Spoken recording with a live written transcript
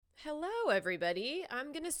Hello, everybody.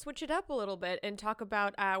 I'm going to switch it up a little bit and talk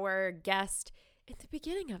about our guest at the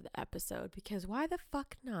beginning of the episode because why the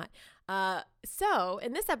fuck not? So,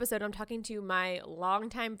 in this episode, I'm talking to my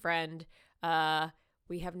longtime friend.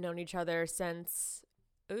 We have known each other since,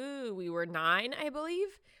 we were 9, I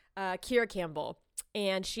believe. Kira Campbell.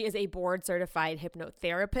 And she is a board-certified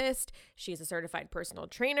hypnotherapist. She's a certified personal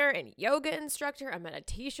trainer and yoga instructor, a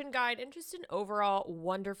meditation guide, and just an overall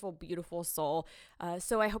wonderful, beautiful soul.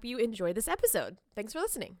 So I hope you enjoy this episode. Thanks for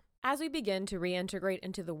listening. As we begin to reintegrate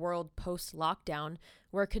into the world post-lockdown,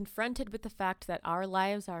 we're confronted with the fact that our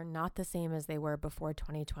lives are not the same as they were before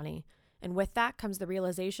 2020. And with that comes the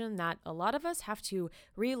realization that a lot of us have to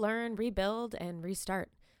relearn, rebuild, and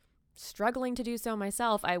restart. Struggling to do so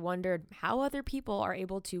myself, I wondered how other people are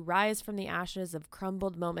able to rise from the ashes of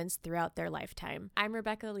crumbled moments throughout their lifetime. I'm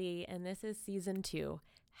Rebecca Lee, and this is season 2.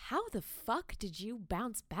 How the fuck did you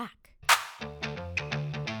bounce back?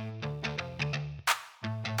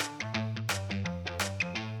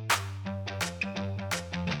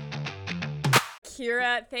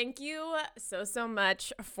 Kira, thank you so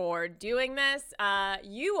much for doing this.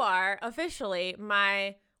 You are officially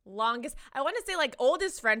my longest, I want to say like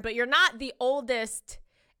oldest friend, but you're not the oldest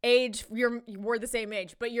age. We're the same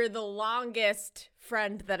age, but you're the longest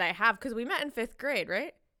friend that I have because we met in 5th grade,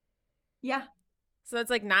 right? Yeah. So that's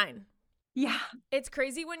like 9. Yeah. It's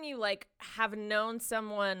crazy when you like have known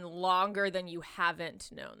someone longer than you haven't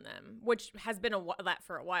known them, which has been that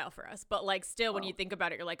for a while for us. But like still, when you think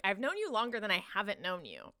about it, you're like, I've known you longer than I haven't known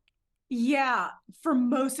you. Yeah, for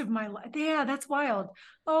most of my life. Yeah, that's wild.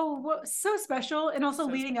 Oh, so special. And also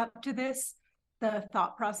leading up to this, the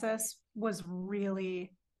thought process was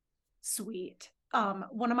really sweet.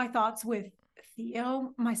 One of my thoughts with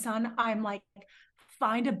Theo, my son, I'm like,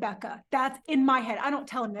 find a Becca. That's in my head. I don't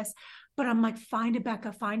tell him this, but I'm like, find a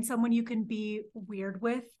Becca, find someone you can be weird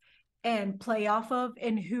with and play off of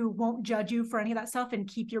and who won't judge you for any of that stuff and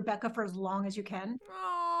keep your Becca for as long as you can.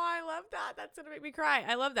 Oh, I love that. That's going to make me cry.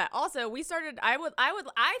 I love that. Also, we started, I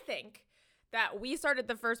think that we started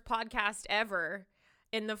the first podcast ever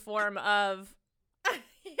in the form of,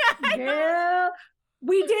 yeah,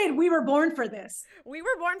 we did. We were born for this. We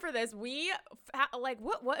were born for this. We like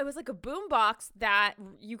what? It was like a boom box that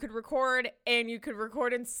you could record and you could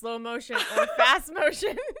record in slow motion or fast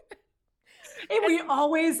motion. And we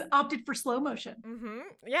always opted for slow motion. Mm-hmm.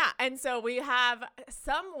 Yeah. And so we have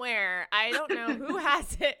somewhere, I don't know who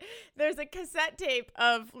has it, there's a cassette tape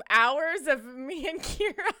of hours of me and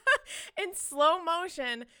Kira in slow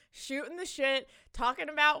motion, shooting the shit, talking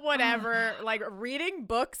about whatever, like reading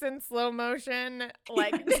books in slow motion,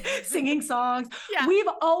 like singing songs. Yeah. We've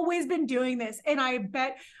always been doing this. And I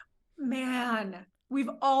bet, man, we've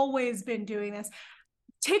always been doing this.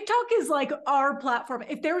 TikTok is like our platform.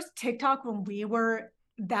 If there was TikTok when we were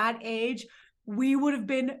that age, we would have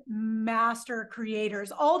been master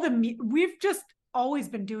creators. We've just always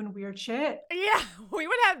been doing weird shit. Yeah, we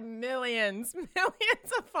would have millions of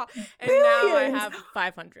followers. And now I have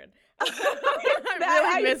 500.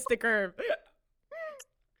 I really missed the curve.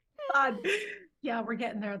 Yeah, we're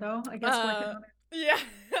getting there though. I guess we're getting there.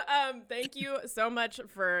 Yeah. Thank you so much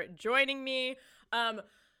for joining me.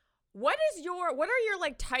 What are your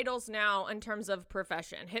like titles now in terms of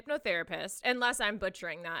profession? Hypnotherapist, unless I'm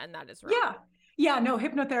butchering that and that is wrong. Yeah, no,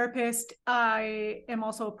 hypnotherapist. I am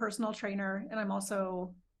also a personal trainer and I'm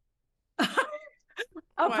also a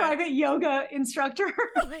private yoga instructor.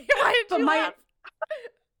 Why did you laugh?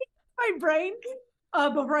 My brain,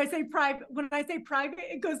 before I say private, when I say private,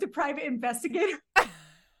 it goes to private investigator.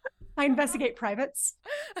 I investigate privates,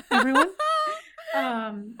 everyone.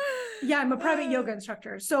 Yeah, I'm a private yoga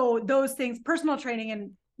instructor. So those things, personal training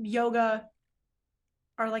and yoga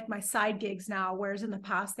are like my side gigs now, whereas in the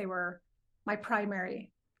past they were my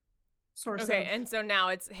primary source. Okay, and so now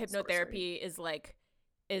it's hypnotherapy is like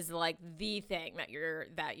the thing that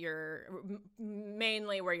you're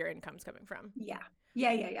mainly where your income's coming from. Yeah.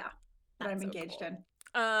 That I'm engaged in.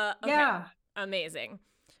 Okay. Yeah. Amazing.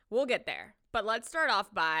 We'll get there. But let's start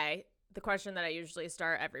off by the question that I usually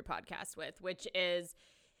start every podcast with, which is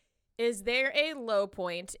there a low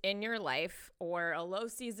point in your life or a low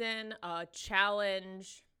season, a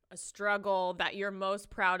challenge, a struggle that you're most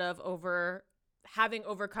proud of having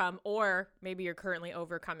overcome, or maybe you're currently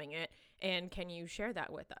overcoming it? And can you share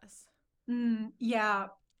that with us? Yeah.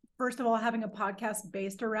 First of all, having a podcast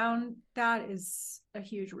based around that is a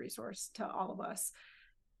huge resource to all of us.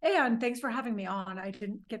 And thanks for having me on. I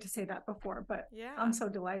didn't get to say that before, but yeah, I'm so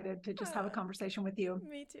delighted to just have a conversation with you.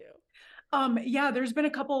 Me too. Yeah, there's been a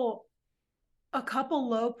couple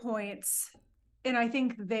low points And I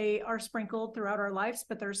think they are sprinkled throughout our lives,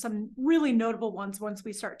 but there's some really notable ones once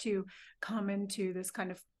we start to come into this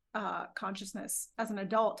kind of consciousness as an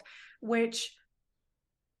adult, which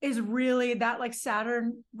is really that like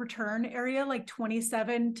Saturn return area, like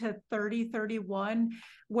 27 to 30, 31,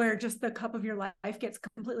 where just the cup of your life gets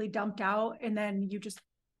completely dumped out. And then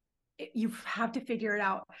you have to figure it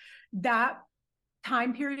out. That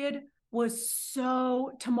time period was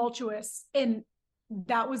so tumultuous. And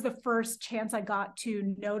that was the first chance I got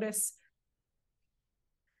to notice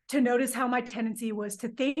how my tendency was to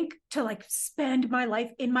think, to like spend my life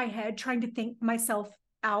in my head, trying to think myself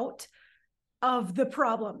out of the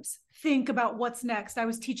problems, think about what's next. I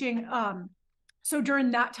was teaching. So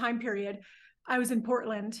during that time period, I was in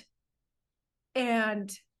Portland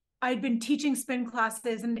and I'd been teaching spin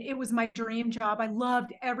classes and it was my dream job. I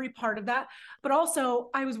loved every part of that. But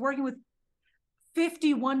also I was working with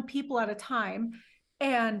 51 people at a time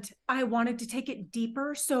and I wanted to take it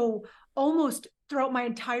deeper. So almost throughout my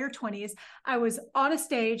entire 20s, I was on a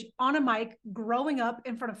stage, on a mic, growing up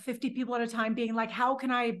in front of 50 people at a time, being like, how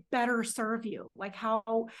can I better serve you? Like,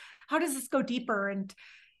 how does this go deeper? And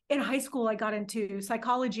in high school, I got into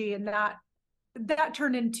psychology, and that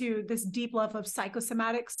turned into this deep love of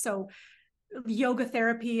psychosomatics. So yoga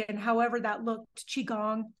therapy and however that looked,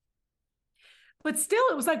 qigong. But still,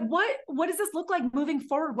 it was like, what does this look like moving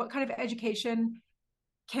forward? What kind of education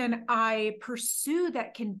can I pursue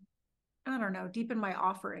that can, I don't know, deepen my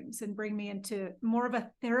offerings and bring me into more of a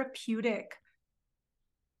therapeutic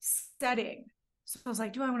setting? So I was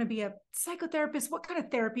like, do I want to be a psychotherapist? What kind of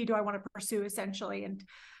therapy do I want to pursue, essentially? And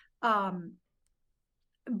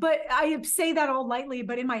but I say that all lightly,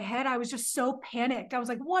 but in my head, I was just so panicked. I was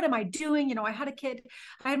like, what am I doing? You know, I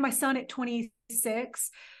had my son at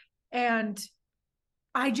 26, and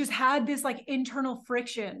I just had this like internal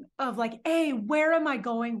friction of like, hey, where am I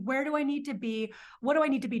going? Where do I need to be? What do I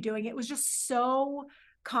need to be doing? It was just so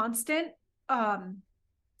constant. And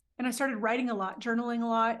I started writing a lot, journaling a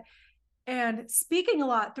lot, and speaking a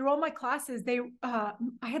lot through all my classes. I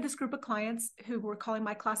had this group of clients who were calling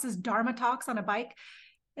my classes Dharma talks on a bike.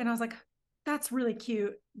 And I was like, that's really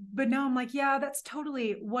cute. But now I'm like, yeah, that's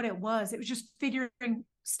totally what it was. It was just figuring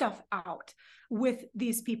stuff out with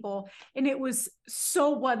these people. And it was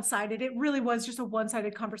so one-sided. It really was just a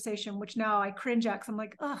one-sided conversation, which now I cringe at because I'm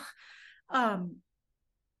like, ugh.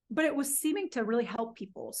 But it was seeming to really help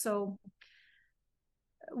people. So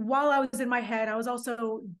while I was in my head, I was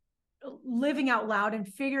also living out loud and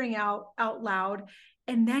figuring out loud.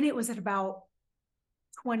 And then it was at about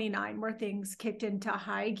 29 where things kicked into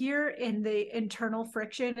high gear, and the internal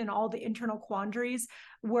friction and all the internal quandaries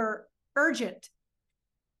were urgent.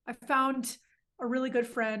 I found a really good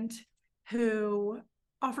friend who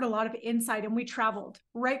offered a lot of insight, and we traveled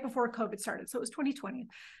right before COVID started. So it was 2020.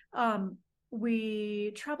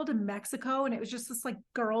 We traveled to Mexico, and it was just this like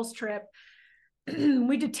girls trip.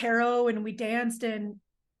 We did tarot and we danced and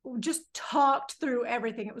just talked through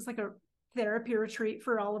everything. It was like a therapy retreat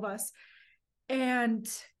for all of us. And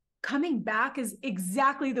coming back is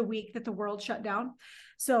exactly the week that the world shut down.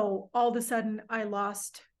 So all of a sudden I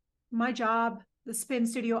lost my job. The spin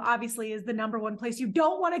studio obviously is the number one place you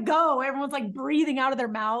don't want to go. Everyone's like breathing out of their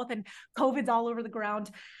mouth and COVID's all over the ground.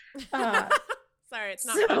 Sorry, it's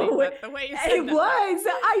not funny, but the way you said it was.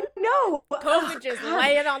 I know. COVID just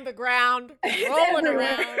laying on the ground, rolling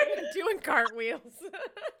around, doing cartwheels.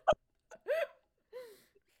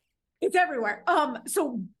 It's everywhere.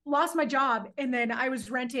 So lost my job, and then I was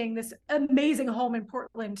renting this amazing home in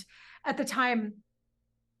Portland at the time,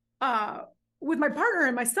 with my partner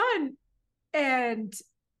and my son. And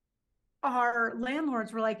our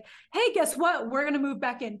landlords were like, "Hey, guess what? We're gonna move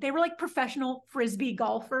back in." They were like professional Frisbee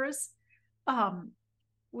golfers,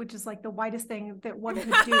 which is like the whitest thing that one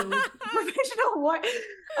could do. Professional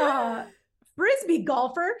Frisbee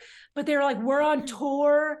golfer, but they were like, "We're on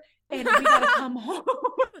tour, and we gotta come home."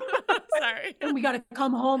 Sorry. And we gotta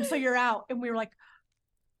come home, so you're out. And we were like,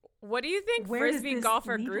 what do you think Frisbee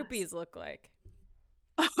golfer groupies look like?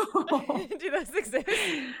 Oh. Do those exist?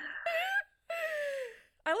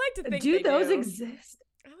 I like to think do those exist?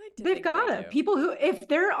 I like to They've got it. People who, if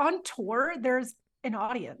they're on tour, there's an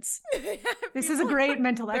audience. This is a great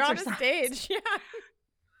mental exercise. They're on a stage, yeah.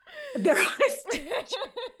 They're on a stage.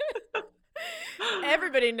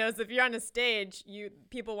 Everybody knows if you're on a stage,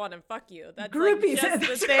 people want to fuck you. That's groupies. Like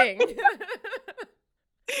just the thing.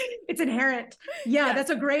 It's inherent. Yeah, that's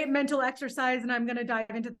a great mental exercise, and I'm going to dive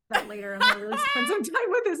into that later. I'm going to really spend some time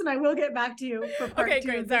with this, and I will get back to you for part two. Okay,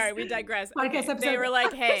 great. Sorry, we digress. Podcast episode. They were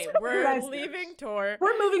like, "Hey, we're leaving tour.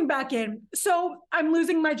 We're moving back in." So I'm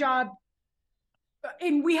losing my job.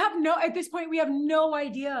 And at this point, we have no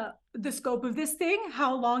idea the scope of this thing,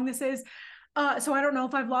 how long this is. So I don't know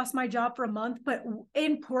if I've lost my job for a month, but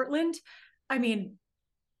in Portland, I mean,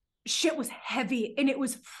 shit was heavy and it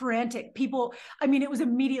was frantic. People, I mean, it was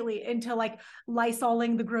immediately into like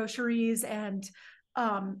lysoling the groceries and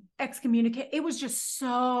excommunicate. It was just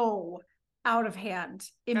so out of hand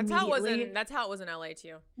immediately. That's how it was in LA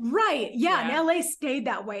too. Right. Yeah. Yeah. And LA stayed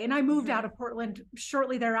that way. And I moved out of Portland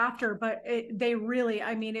shortly thereafter, but they really,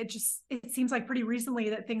 I mean, it seems like pretty recently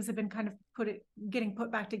that things have been kind of getting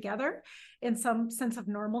put back together in some sense of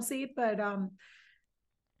normalcy. But,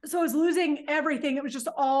 so I was losing everything. It was just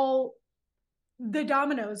all the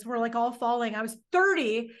dominoes were like all falling. I was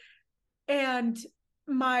 30 and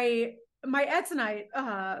my ex and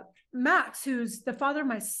I, Max, who's the father of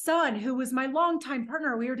my son, who was my longtime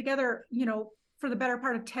partner. We were together, for the better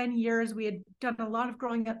part of 10 years. We had done a lot of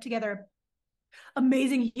growing up together.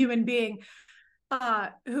 Amazing human being,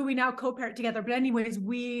 who we now co-parent together. But anyways,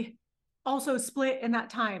 we also split in that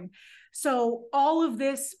time. So all of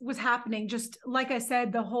this was happening. Just like I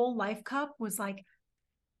said, the whole life cup was like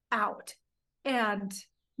out. And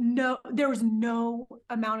there was no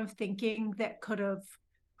amount of thinking that could have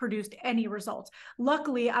produced any results.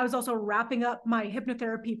 Luckily, I was also wrapping up my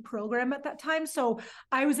hypnotherapy program at that time. So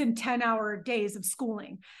I was in 10-hour days of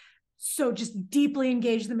schooling. So just deeply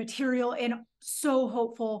engaged in the material and so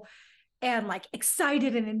hopeful and like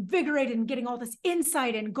excited and invigorated and getting all this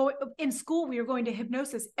insight. And going in school, we were going to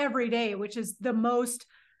hypnosis every day, which is the most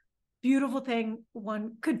beautiful thing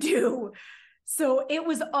one could do. So it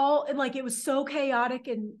was all like, it was so chaotic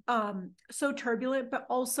and so turbulent, but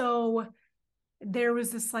also there was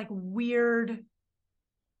this like weird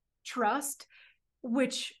trust,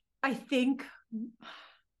 which I think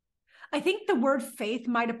the word faith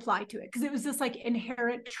might apply to it, because it was this like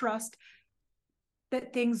inherent trust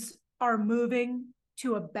that things are moving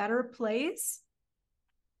to a better place.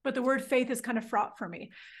 But the word faith is kind of fraught for me.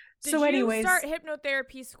 Did you start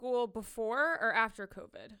hypnotherapy school before or after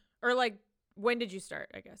COVID? Or like, when did you start,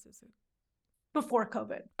 I guess? Is it before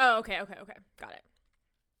COVID? Oh, okay. Got it.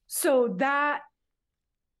 So that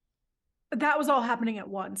was all happening at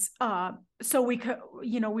once. So we could,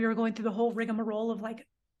 we were going through the whole rigmarole of like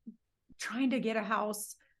trying to get a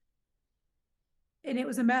house, and it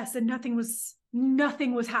was a mess, and nothing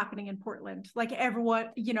was happening in Portland. Like everyone,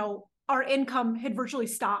 our income had virtually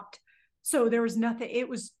stopped. So there was nothing. It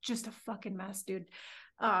was just a fucking mess, dude.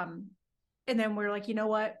 And then we're like, you know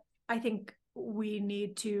what? I think we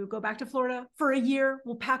need to go back to Florida for a year.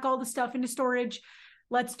 We'll pack all the stuff into storage.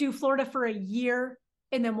 Let's do Florida for a year.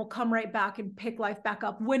 And then we'll come right back and pick life back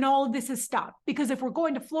up when all of this has stopped. Because if we're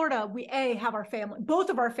going to Florida, we A, have our family, both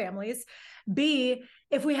of our families. B,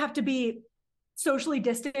 if we have to be socially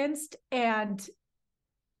distanced and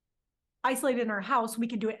isolated in our house, we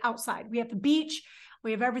can do it outside. We have the beach.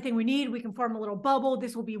 We have everything we need. We can form a little bubble.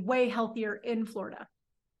 This will be way healthier in Florida.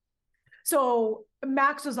 So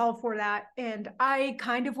Max was all for that. And I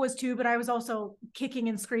kind of was too, but I was also kicking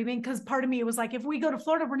and screaming because part of me was like, if we go to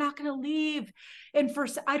Florida, we're not going to leave. And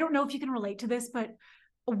first, I don't know if you can relate to this, but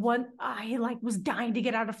I like was dying to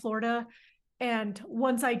get out of Florida. And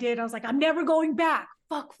once I did, I was like, I'm never going back.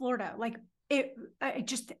 Fuck Florida. Like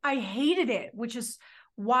I hated it, which is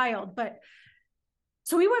wild. But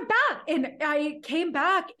so we went back and I came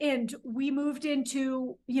back and we moved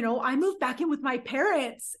into, I moved back in with my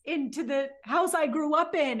parents into the house I grew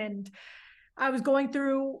up in. And I was going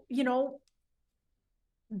through,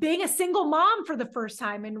 being a single mom for the first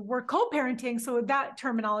time, and we're co-parenting. So that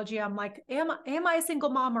terminology, I'm like, am I a single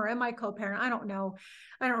mom or am I co-parent? I don't know.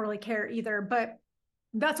 I don't really care either, but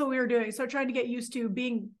that's what we were doing. So trying to get used to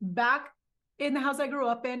being back in the house I grew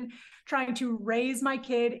up in, trying to raise my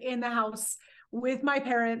kid in the house with my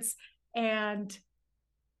parents, and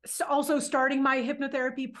also starting my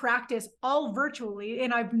hypnotherapy practice all virtually.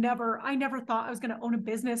 And I never thought I was going to own a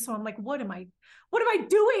business. So I'm like, what am I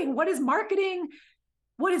doing? What is marketing?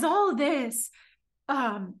 What is all of this?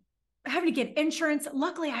 Having to get insurance.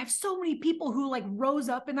 Luckily, I have so many people who like rose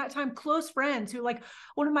up in that time, close friends who, like,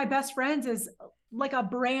 one of my best friends is like a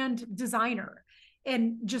brand designer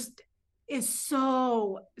and just is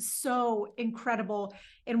so incredible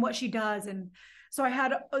in what she does. And so I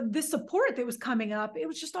had this support that was coming up. It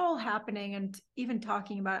was just all happening. And even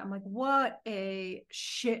talking about it, I'm like, what a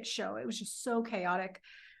shit show. It was just so chaotic.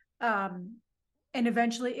 And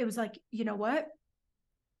eventually it was like, you know what?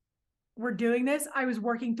 We're doing this. I was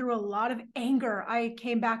working through a lot of anger. I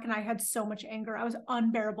came back and I had so much anger. I was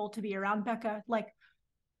unbearable to be around, Becca. Like,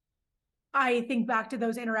 I think back to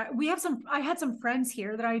those I had some friends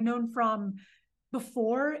here that I had known from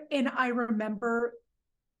before. And I remember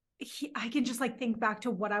I can just like think back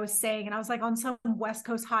to what I was saying. And I was like on some West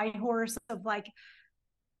Coast high horse of like,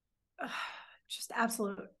 just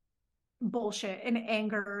absolute bullshit and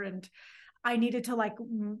anger. And I needed to like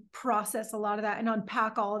process a lot of that and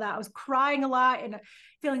unpack all of that. I was crying a lot and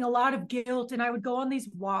feeling a lot of guilt. And I would go on these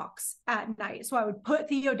walks at night. So I would put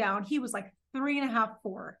Theo down. He was like 3.5,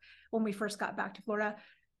 4 when we first got back to Florida.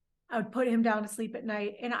 I would put him down to sleep at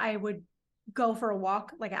night and I would go for a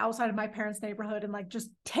walk like outside of my parents' neighborhood and like just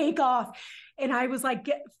take off. And I was like,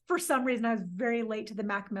 for some reason, I was very late to the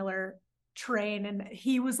Mac Miller train. And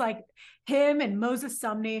he was like, him and Moses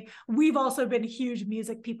Sumney. We've also been huge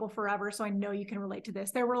music people forever. So I know you can relate to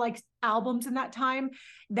this. There were like albums in that time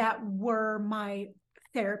that were my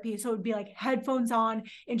therapy. So it would be like headphones on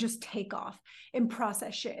and just take off and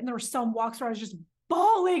process shit. And there were some walks where I was just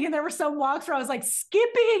bawling, and there were some walks where I was like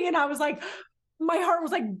skipping, and I was like, my heart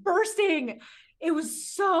was like bursting. It was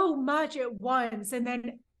so much at once. And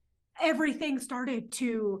then everything started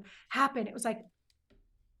to happen. It was like,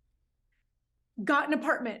 got an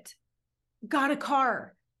apartment, got a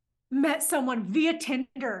car, met someone via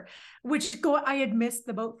Tinder, I had missed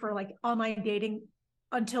the boat for like online dating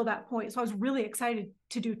until that point. So I was really excited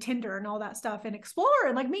to do Tinder and all that stuff and explore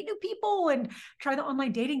and like meet new people and try the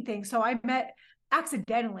online dating thing. So I met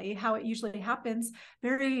accidentally, how it usually happens,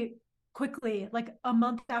 very quickly, like a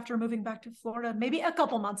month after moving back to Florida, maybe a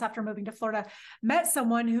couple months after moving to Florida, met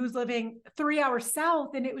someone who's living 3 hours south.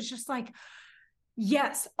 And it was just like,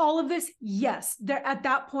 yes, all of this. Yes. There, at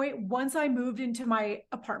that point, once I moved into my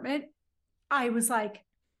apartment, I was like,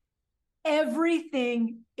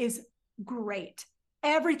 everything is great.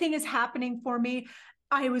 Everything is happening for me.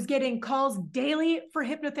 I was getting calls daily for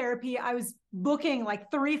hypnotherapy. I was booking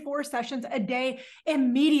like 3-4 sessions a day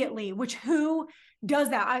immediately, which who does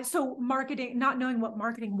that? So marketing, not knowing what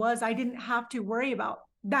marketing was, I didn't have to worry about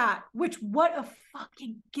that, which what a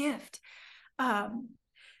fucking gift.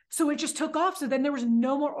 So it just took off. So then there was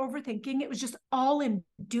no more overthinking. It was just all in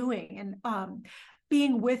doing and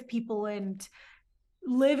being with people and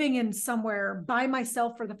living in somewhere by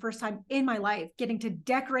myself for the first time in my life, getting to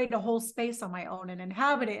decorate a whole space on my own and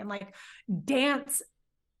inhabit it and like dance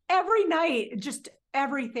every night, just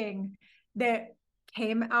everything that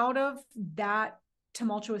came out of that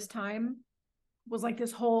tumultuous time was like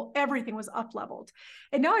this whole, everything was up leveled.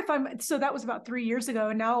 And now I find, so that was about 3 years ago.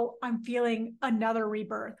 And now I'm feeling another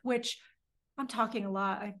rebirth, which I'm talking a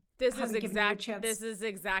lot. This is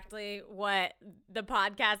exactly what the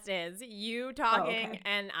podcast is. You talking okay.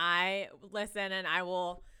 and I listen, and I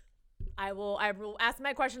will ask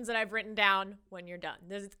my questions that I've written down when you're done.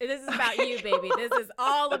 This is about you, baby. This is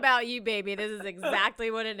all about you, baby. This is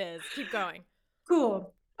exactly what it is. Keep going.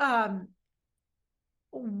 Cool.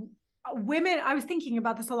 Women, I was thinking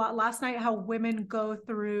about this a lot last night, how women we go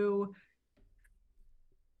through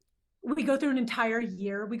an entire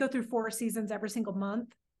year. We go through 4 seasons every single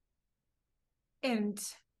month. And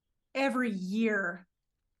every year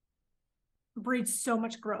breeds so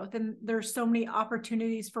much growth, and there's so many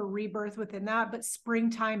opportunities for rebirth within that. But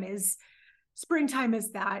springtime is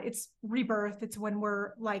that. It's rebirth. It's when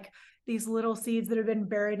we're like these little seeds that have been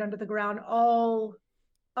buried under the ground, all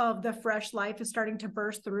of the fresh life is starting to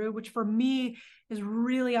burst through, which for me is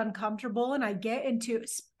really uncomfortable. And I get into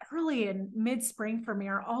early and mid-spring for me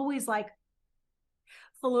are always like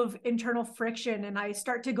full of internal friction, and I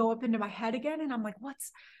start to go up into my head again, and I'm like,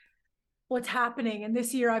 what's happening? And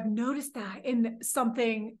this year I've noticed that in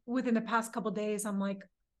something within the past couple of days. I'm like,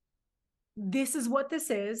 this is what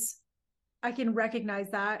this is. I can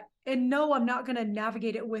recognize that, and no, I'm not going to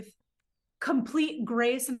navigate it with complete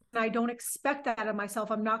grace, and I don't expect that of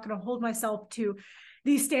myself. I'm not going to hold myself to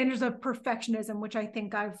these standards of perfectionism, which I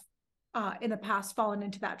think I've in the past fallen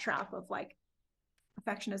into that trap of like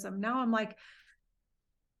perfectionism. Now I'm like,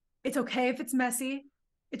 it's okay if it's messy.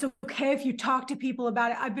 It's okay if you talk to people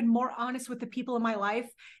about it. I've been more honest with the people in my life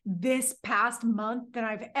this past month than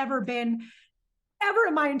I've ever been ever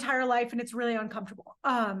in my entire life. And it's really uncomfortable.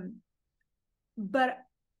 But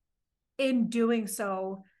in doing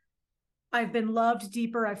so, I've been loved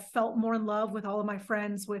deeper. I've felt more in love with all of my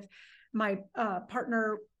friends, with my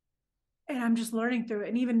partner. And I'm just learning through it.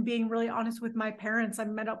 And even being really honest with my parents. I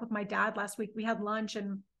met up with my dad last week. We had lunch,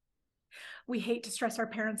 and we hate to stress our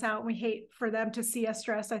parents out. We hate for them to see us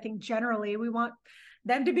stressed. I think generally we want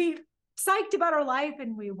them to be psyched about our life,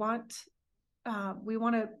 and we want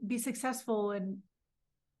to be successful, and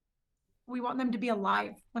we want them to be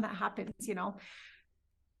alive when that happens, you know?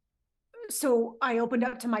 So I opened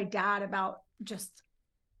up to my dad about just,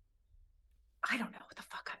 I don't know what the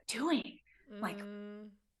fuck I'm doing. Like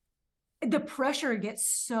the pressure gets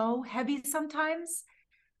so heavy sometimes.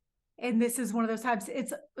 And this is one of those times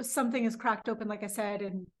it's something is cracked open, like I said,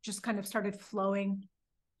 and just kind of started flowing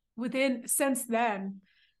within since then.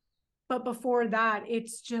 But before that,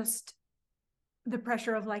 it's just the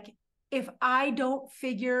pressure of like, if I don't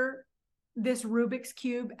figure this Rubik's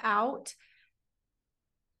Cube out,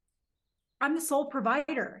 I'm the sole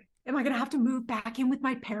provider. Am I going to have to move back in with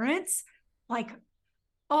my parents? Like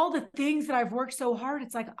all the things that I've worked so hard,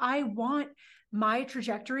 it's like, I want my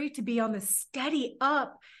trajectory to be on the steady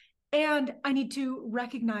up. And I need to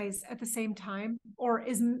recognize at the same time, or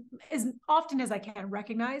as often as I can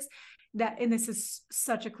recognize that, and this is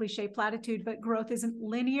such a cliche platitude, but growth isn't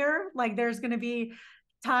linear. Like there's going to be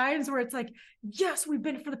times where it's like, yes, we've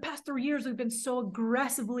been for the past 3 years, we've been so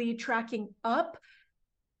aggressively tracking up.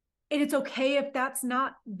 And it's okay if that's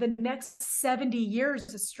not the next 70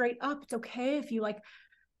 years is straight up. It's okay if you like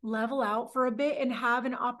level out for a bit and have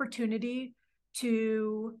an opportunity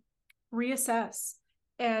to reassess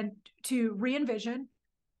and to re-envision.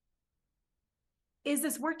 Is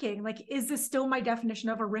this working? Like, is this still my definition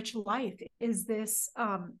of a rich life? Is this,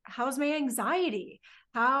 how's my anxiety?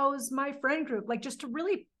 How's my friend group? Like just to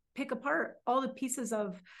really pick apart all the pieces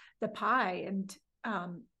of the pie and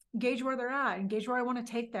gauge where they're at and gauge where I want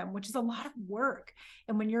to take them, which is a lot of work.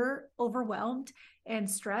 And when you're overwhelmed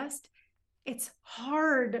and stressed, it's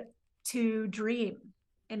hard to dream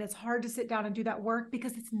and it's hard to sit down and do that work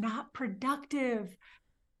because it's not productive.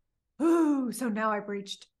 Ooh, so now I've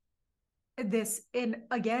reached this. And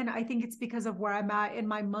again, I think it's because of where I'm at in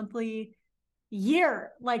my monthly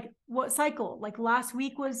year. Like what cycle? Like last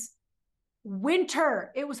week was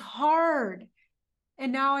winter. It was hard.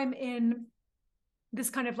 And now I'm in this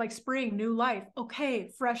kind of like spring, new life. Okay,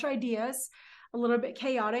 fresh ideas, a little bit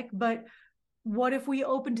chaotic, but what if we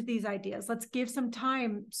open to these ideas? Let's give some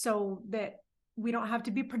time so that we don't have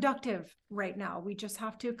to be productive right now. We just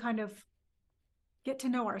have to kind of get to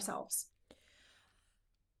know ourselves.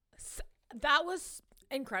 That was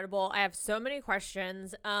incredible. I have so many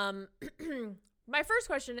questions. My first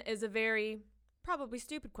question is a very probably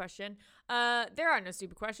stupid question. There are no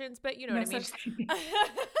stupid questions, but you know what I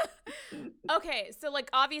mean. Okay, so like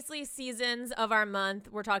obviously seasons of our month,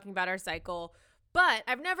 we're talking about our cycle, but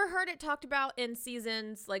I've never heard it talked about in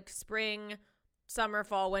seasons like spring, summer,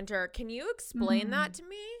 fall, winter. Can you explain that to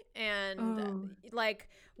me? And like,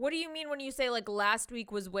 what do you mean when you say like last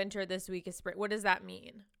week was winter, this week is spring? What does that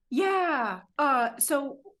mean? Yeah.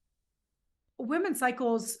 So women's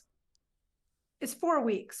cycles is 4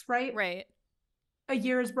 weeks, right? Right. A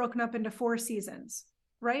year is broken up into 4 seasons,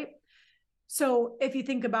 right? So if you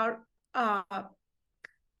think about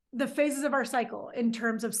the phases of our cycle in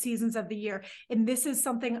terms of seasons of the year, and this is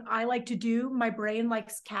something I like to do. My brain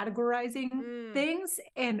likes categorizing things,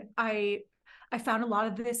 and I found a lot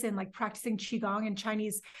of this in like practicing qigong and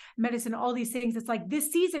Chinese medicine, all these things. It's like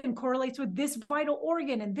this season correlates with this vital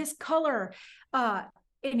organ and this color. And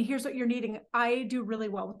here's what you're needing. I do really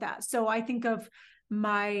well with that. So I think of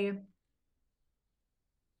my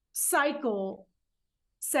cycle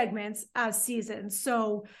segments as seasons.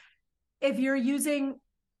 So if you're using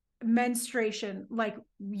menstruation, like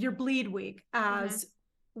your bleed week as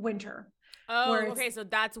winter. Oh, okay. So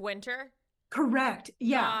that's winter? Correct.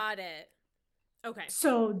 Yeah. Got it. Okay.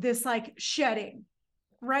 So this like shedding,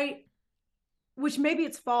 right? Which maybe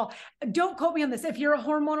it's fall. Don't quote me on this. If you're a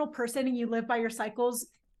hormonal person and you live by your cycles,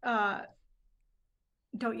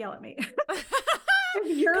 don't yell at me.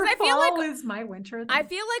 Your fall like, is my winter. Then. I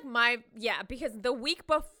feel like because the week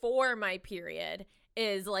before my period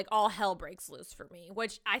is like all hell breaks loose for me,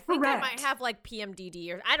 which I think I might have like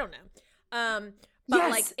PMDD or I don't know. But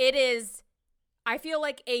like it is, I feel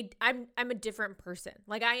like I'm a different person.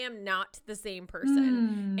 Like I am not the same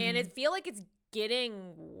person. And I feel like it's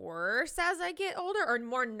getting worse as I get older, or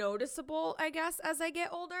more noticeable, I guess, as I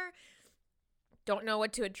get older. Don't know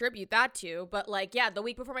what to attribute that to, but like, yeah, the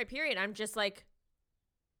week before my period, I'm just like,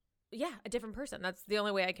 yeah, a different person. That's the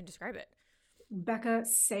only way I can describe it. Becca,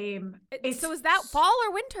 same. So is that fall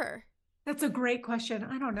or winter? That's a great question.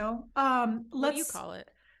 I don't know. What do you call it?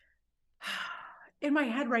 In my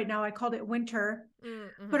head right now, I called it winter,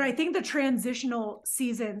 but I think the transitional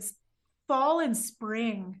seasons, fall and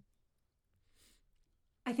spring,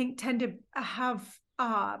 I think tend to have,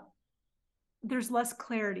 there's less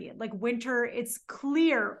clarity. Like winter, it's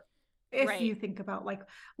clear if you think about like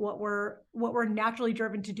what we're naturally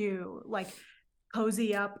driven to do, like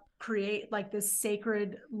cozy up, create like this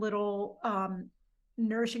sacred little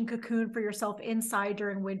nourishing cocoon for yourself inside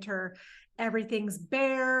during winter. Everything's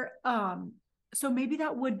bare. So maybe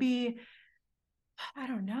that would be, I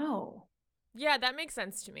don't know. Yeah, that makes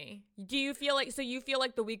sense to me. Do you feel like, so you feel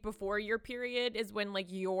like the week before your period is when like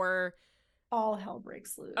your all hell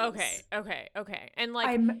breaks loose. Okay. And like,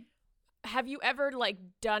 I'm have you ever like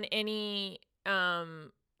done any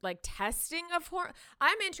like testing of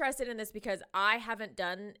I'm interested in this because I haven't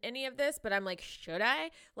done any of this, but I'm like, should I?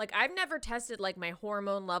 Like, I've never tested like my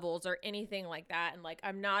hormone levels or anything like that, and like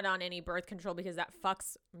I'm not on any birth control because that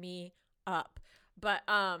fucks me up. But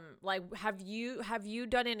like, have you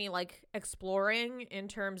done any like exploring in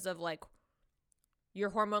terms of like your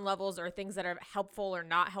hormone levels or things that are helpful or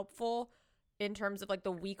not helpful in terms of like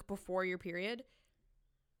the week before your period?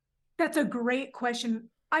 That's a great question.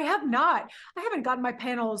 I have not. I haven't gotten my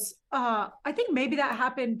panels. I think maybe that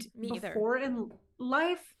happened Me either. before in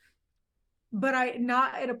life, but I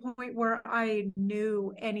not at a point where I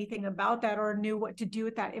knew anything about that or knew what to do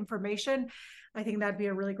with that information. I think that'd be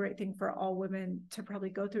a really great thing for all women to probably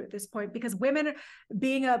go through at this point, because women,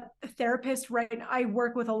 being a therapist, right? I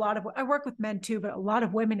work with men too, but a lot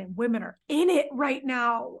of women, and women are in it right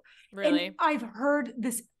now. And Really? I've heard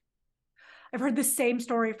the same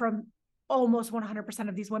story from almost 100%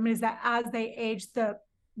 of these women, is that as they age, the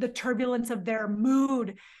turbulence of their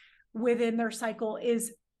mood within their cycle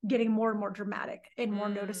is getting more and more dramatic and more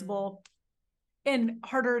noticeable and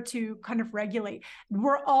harder to kind of regulate.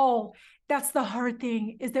 That's the hard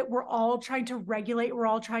thing, is that we're all trying to regulate. We're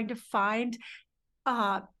all trying to find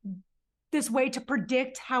this way to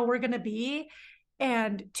predict how we're going to be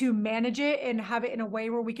and to manage it and have it in a way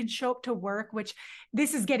where we can show up to work, which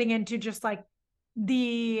this is getting into just like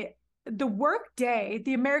the work day,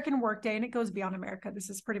 the American work day, and it goes beyond America. This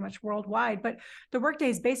is pretty much worldwide, but the work day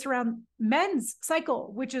is based around men's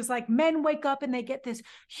cycle, which is like men wake up and they get this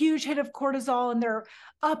huge hit of cortisol and they're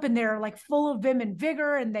up and they're like full of vim and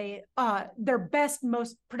vigor, and they their best,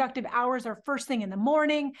 most productive hours are first thing in the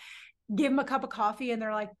morning. Give them a cup of coffee and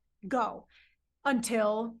they're like, go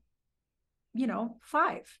until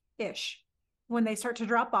 5-ish, when they start to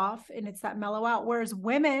drop off and it's that mellow out. Whereas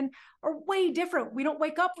women are way different. We don't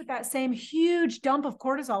wake up with that same huge dump of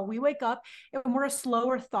cortisol. We wake up and we're a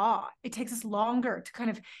slower thought. It takes us longer to kind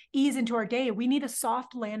of ease into our day. We need a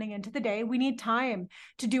soft landing into the day. We need time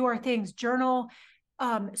to do our things, journal,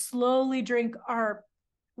 slowly drink our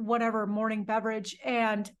whatever morning beverage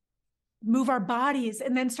and move our bodies,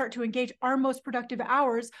 and then start to engage. Our most productive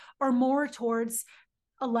hours are more towards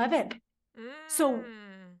 11. So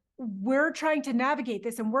we're trying to navigate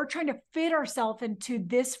this, and we're trying to fit ourselves into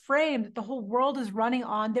this frame that the whole world is running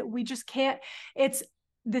on, that we just can't.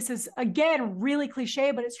 This is again really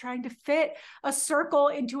cliche, but it's trying to fit a circle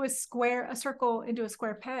into a square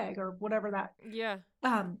peg, or whatever that. Yeah.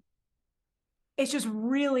 It's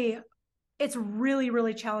really,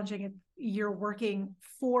 really challenging if you're working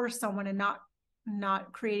for someone and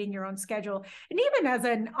not creating your own schedule. And even as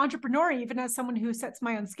an entrepreneur, even as someone who sets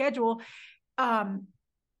my own schedule,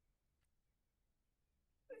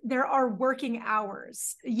 there are working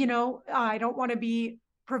hours. I don't want to be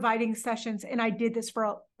providing sessions, and I did this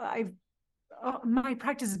my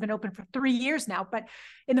practice has been open for 3 years now, but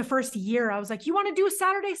in the first year I was like, you want to do a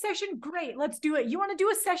Saturday session? Great, let's do it. You want to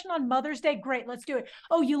do a session on Mother's Day? Great, let's do it.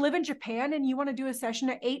 Oh, you live in Japan and you want to do a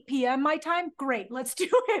session at 8 p.m. my time? Great, let's do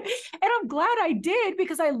it. And I'm glad I did,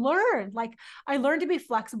 because I learned to be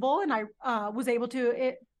flexible, and I was able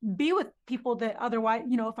to be with people that otherwise,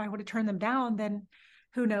 if I would have turned them down, then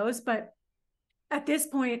who knows. But at this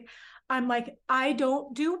point, I'm like, I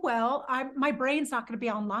don't do well. My brain's not going to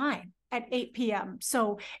be online at 8 p.m.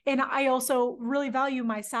 So, and I also really value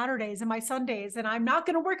my Saturdays and my Sundays, and I'm not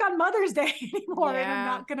going to work on Mother's Day anymore.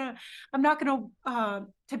 Yeah. And I'm not going to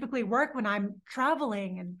typically work when I'm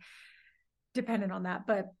traveling and dependent on that,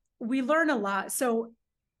 but we learn a lot. So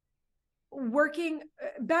working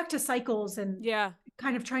back to cycles and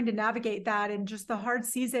kind of trying to navigate that, and just the hard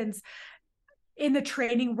seasons in the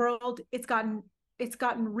training world, it's gotten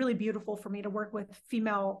really beautiful for me to work with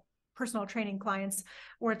female personal training clients,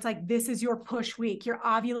 where it's like, this is your push week. You're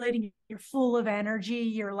ovulating, you're full of energy.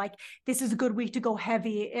 You're like, this is a good week to go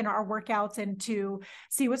heavy in our workouts and to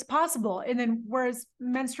see what's possible. And then whereas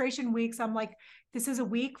menstruation weeks, I'm like, this is a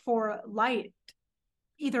week for light,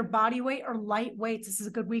 either body weight or light weights. This is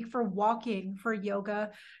a good week for walking, for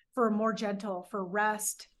yoga, for more gentle, for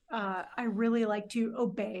rest. I really like to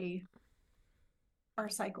obey our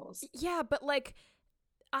cycles. Yeah, but like,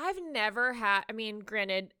 I've never had,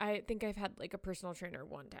 granted, I think I've had like a personal trainer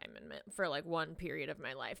one time for like one period of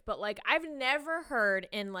my life, but like I've never heard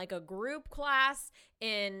in like a group class,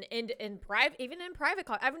 in private, even in private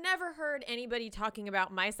class, I've never heard anybody talking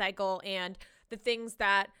about my cycle and the things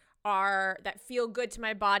that feel good to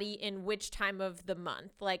my body in which time of the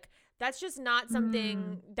month. Like, that's just not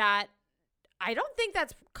something that I don't think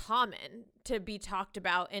that's common to be talked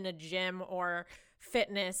about in a gym or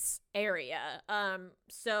fitness area.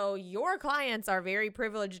 So your clients are very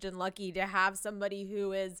privileged and lucky to have somebody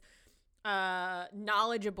who is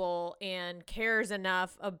knowledgeable and cares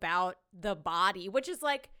enough about the body, which is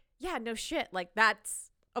like, yeah, no shit. Like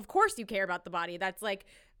that's, of course you care about the body. That's like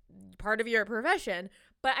part of your profession.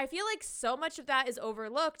 But I feel like so much of that is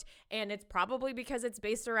overlooked, and it's probably because it's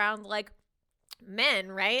based around like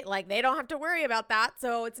men, right? Like they don't have to worry about that.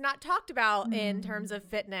 So it's not talked about in terms of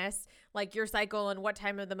fitness, like your cycle and what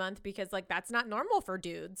time of the month, because like that's not normal for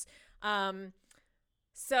dudes.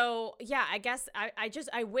 So yeah, I guess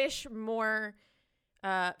I wish more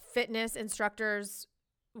fitness instructors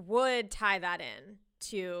would tie that in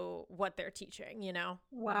to what they're teaching, you know?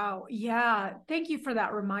 Wow. Yeah. Thank you for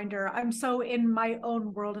that reminder. I'm so in my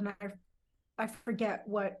own world, and I forget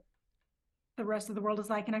what the rest of the world is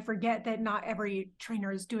like. And I forget that not every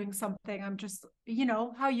trainer is doing something. I'm just,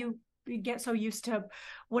 how you get so used to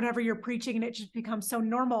whatever you're preaching, and it just becomes so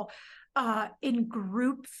normal. In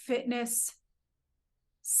group fitness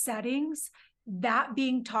settings, that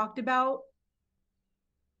being talked about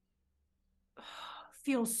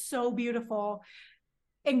feels so beautiful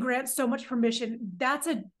and grants so much permission. That's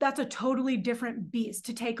a totally different beast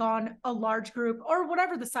to take on a large group, or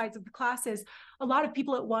whatever the size of the class is, a lot of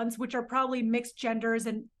people at once, which are probably mixed genders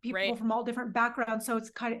and people Right. from all different backgrounds. So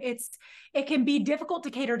it can be difficult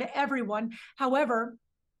to cater to everyone. However,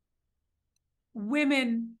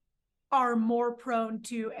 women are more prone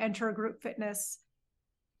to enter a group fitness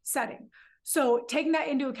setting. So taking that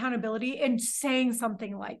into accountability and saying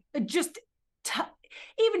something like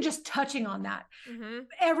even just touching on that.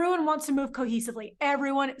 Everyone wants to move cohesively.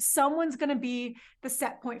 Someone's going to be the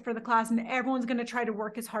set point for the class, and everyone's going to try to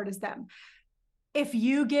work as hard as them. If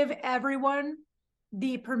you give everyone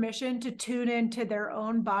the permission to tune into their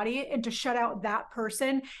own body and to shut out that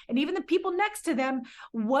person and even the people next to them,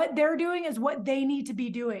 what they're doing is what they need to be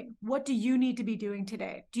doing. What do you need to be doing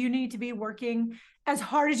today? Do you need to be working as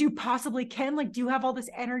hard as you possibly can? Like, do you have all this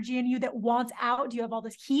energy in you that wants out? Do you have all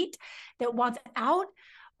this heat that wants out?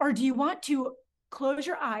 Or do you want to close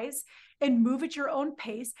your eyes and move at your own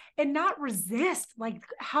pace and not resist? Like,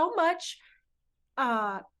 how much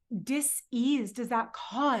dis-ease does that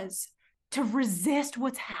cause to resist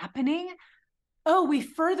what's happening? Oh, we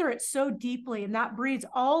further it so deeply, and that breeds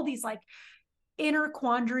all these like inner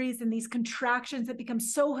quandaries and these contractions that become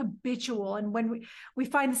so habitual. And when we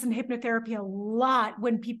find this in hypnotherapy a lot,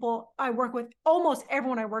 when people I work with, almost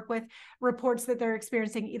everyone I work with reports that they're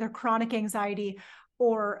experiencing either chronic anxiety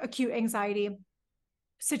or acute anxiety,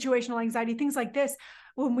 situational anxiety, things like this.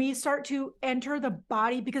 When we start to enter the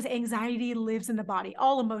body, because anxiety lives in the body,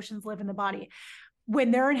 all emotions live in the body.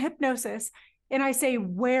 When they're in hypnosis and I say,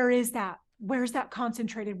 where is that? Where's that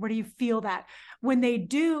concentrated? Where do you feel that? When they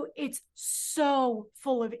do, it's so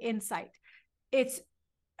full of insight.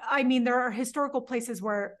 There are historical places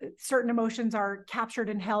where certain emotions are captured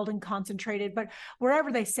and held and concentrated, but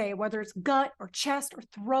wherever they say, whether it's gut or chest or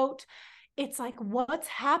throat, it's like, what's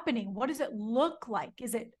happening? What does it look like?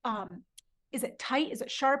 Is it tight? Is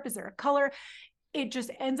it sharp? Is there a color? It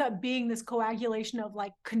just ends up being this coagulation of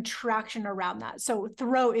like contraction around that. So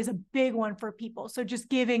throat is a big one for people. So just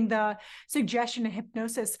giving the suggestion in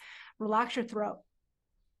hypnosis, relax your throat.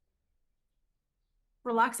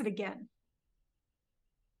 Relax it again.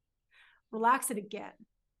 Relax it again.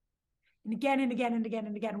 And again and again and again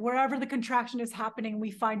and again. Wherever the contraction is happening,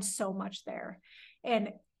 we find so much there.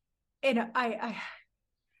 And I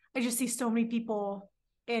just see so many people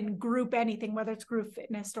in group anything, whether it's group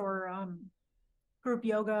fitness or group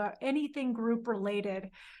yoga, anything group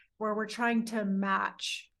related, where we're trying to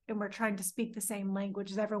match and we're trying to speak the same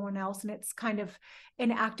language as everyone else. And it's kind of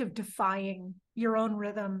an act of defying your own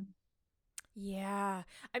rhythm. Yeah.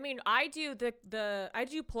 I mean, I do I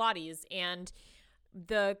do Pilates, and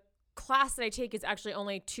the class that I take is actually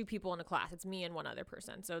only 2 people in a class. It's me and one other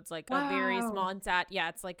person. So it's like a very small and yeah,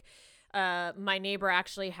 it's like my neighbor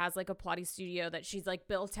actually has like a Pilates studio that she's like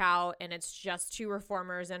built out, and it's just 2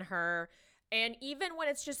 reformers and her. And even when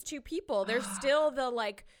it's just 2 people, there's still the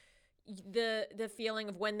like the feeling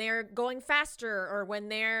of when they're going faster or when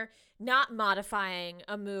they're not modifying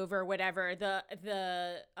a move or whatever,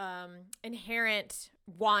 the inherent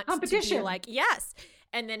want competition to be like, yes.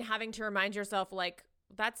 And then having to remind yourself like,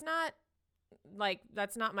 that's not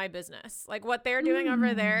my business. Like what they're doing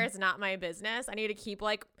over there is not my business. I need to keep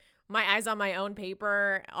like my eyes on my own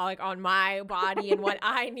paper, like on my body and what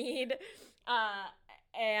I need.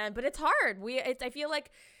 But it's hard. I feel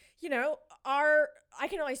like, I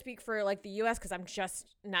can only speak for like the US because I'm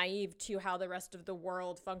just naive to how the rest of the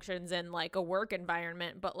world functions in like a work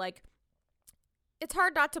environment. But like it's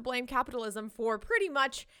hard not to blame capitalism for pretty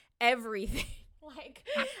much everything. Like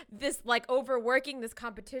this, like overworking, this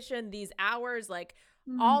competition, these hours, like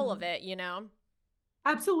all of it, you know?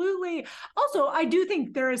 Absolutely. Also, I do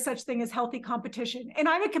think there is such thing as healthy competition. And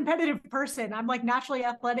I'm a competitive person. I'm like naturally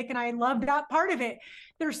athletic and I love that part of it.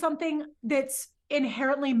 There's something that's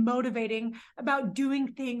inherently motivating about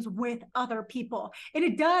doing things with other people. And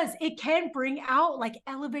it can bring out like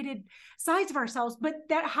elevated sides of ourselves, but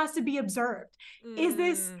that has to be observed. Is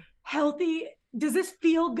this healthy? Does this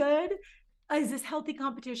feel good? Is this healthy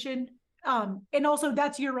competition? And also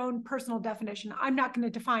that's your own personal definition. I'm not going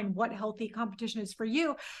to define what healthy competition is for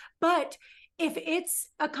you, but if it's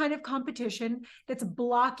a kind of competition that's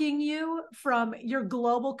blocking you from your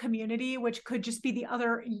global community, which could just be the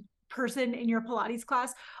other person in your Pilates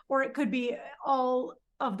class, or it could be all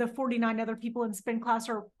of the 49 other people in spin class,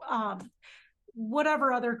 or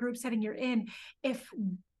whatever other group setting you're in, if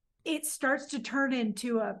it starts to turn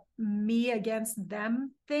into a me against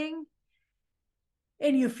them thing,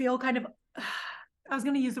 and you feel kind of, I was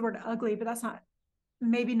going to use the word ugly, but that's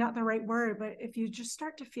maybe not the right word. But if you just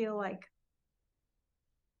start to feel like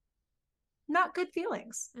not good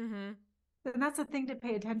feelings, then that's a thing to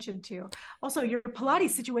pay attention to. Also, your Pilates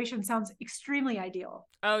situation sounds extremely ideal.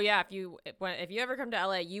 Oh yeah. If you ever come to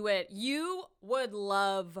LA, you would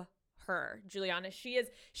love her, Juliana.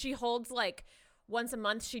 She holds like once a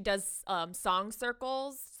month. She does song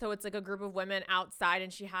circles. So it's like a group of women outside,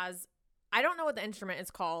 and she has, I don't know what the instrument is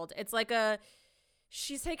called. It's like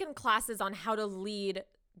she's taken classes on how to lead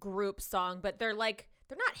group song, but they're not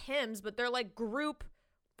hymns, but they're like group.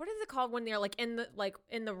 What is it called when they're like in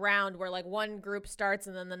the round where like one group starts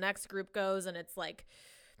and then the next group goes, and it's like,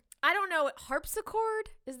 I don't know,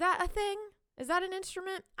 harpsichord? Is that a thing? Is that an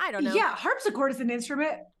instrument? I don't know. Yeah, harpsichord is an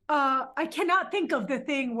instrument. I cannot think of the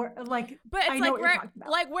thing where like, but it's I know like what you're talking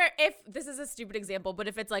about. Like where, if this is a stupid example, but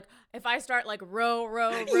if it's like, if I start like row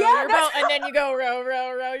Yeah, your boat, and then you go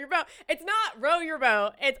row your boat, it's not row your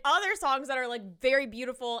boat. It's other songs that are like very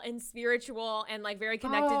beautiful and spiritual and like very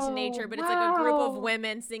connected to nature, but it's like a group of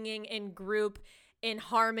women singing in group, in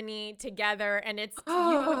harmony together, and it's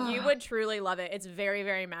you would truly love it. It's very,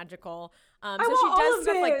 very magical. So she does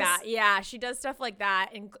stuff like that. Yeah, she does stuff like that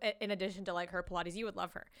in addition to like her Pilates. You would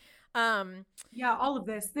love her. Yeah, all of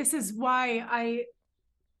this. This is why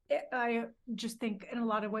I just think in a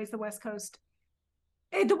lot of ways the West Coast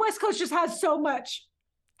just has so much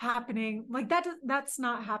happening. Like that's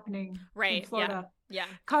not happening in Florida. Yeah.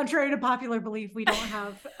 Contrary to popular belief, we don't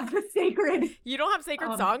have sacred. You don't have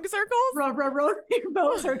sacred song circles? Row your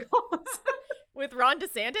boat circles. With Ron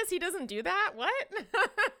DeSantis, he doesn't do that? What?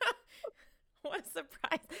 What a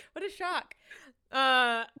surprise. What a shock.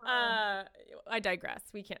 I digress.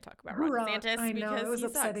 We can't talk about Ron DeSantis. I know, because it was he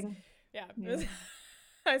upsetting. Sucks.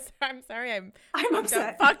 Yeah. I'm sorry. I'm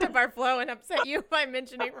upset. Fucked up our flow and upset you by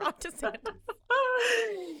mentioning Ron DeSantis.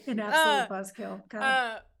 An absolute buzzkill.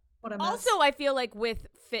 God, what a mess. Also, I feel like with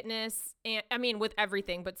fitness, and I mean with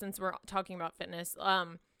everything, but since we're talking about fitness,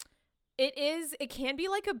 it can be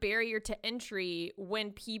like a barrier to entry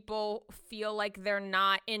when people feel like they're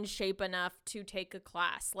not in shape enough to take a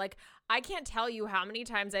class. Like, I can't tell you how many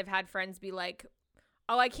times I've had friends be like,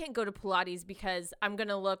 oh, I can't go to Pilates because I'm going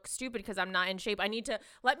to look stupid because I'm not in shape. I need to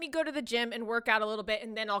let me go to the gym and work out a little bit,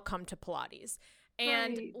 and then I'll come to Pilates.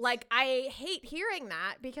 And like, I hate hearing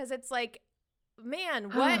that, because it's like,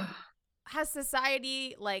 man, what has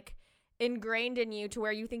society like ingrained in you to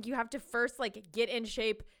where you think you have to first like get in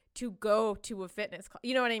shape to go to a fitness class?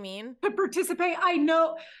 You know what I mean? To participate. I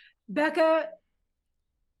know, Becca,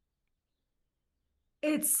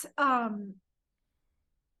 it's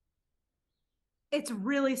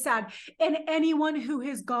really sad. And anyone who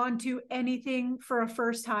has gone to anything for a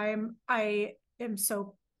first time, I am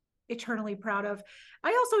so eternally proud of.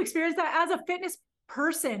 I also experienced that as a fitness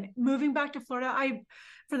person moving back to Florida.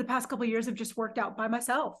 For the past couple of years, have just worked out by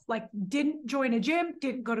myself. Like, didn't join a gym,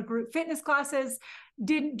 didn't go to group fitness classes,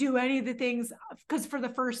 didn't do any of the things, because for the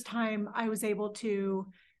first time I was able to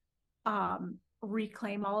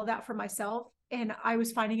reclaim all of that for myself. And I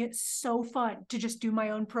was finding it so fun to just do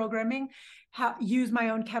my own programming, use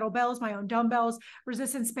my own kettlebells, my own dumbbells,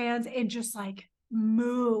 resistance bands, and just like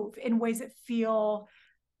move in ways that feel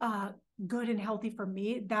good and healthy for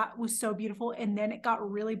me. That was so beautiful. And then it got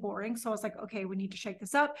really boring. So I was like, okay, we need to shake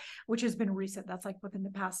this up, which has been recent. That's like within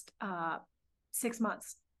the past 6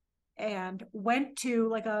 months. And went to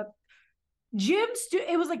like a gym.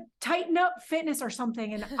 It was like Tighten Up Fitness or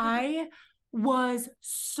something. And I was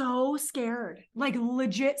so scared, like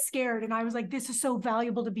legit scared. And I was like, this is so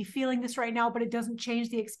valuable to be feeling this right now, but it doesn't change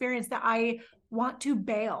the experience that I want to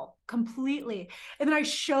bail completely. And then I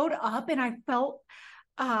showed up and I felt,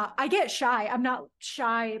 I get shy. I'm not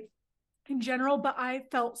shy in general, but I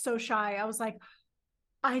felt so shy. I was like,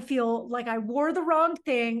 I feel like I wore the wrong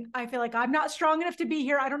thing. I feel like I'm not strong enough to be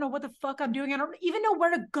here. I don't know what the fuck I'm doing. I don't even know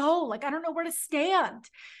where to go. Like, I don't know where to stand.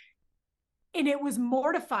 And it was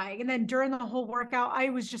mortifying. And then during the whole workout,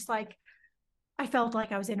 I was just like, I felt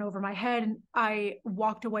like I was in over my head. And I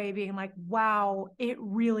walked away being like, wow, it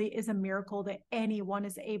really is a miracle that anyone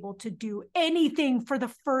is able to do anything for the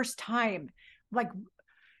first time. Like,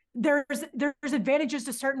 there's advantages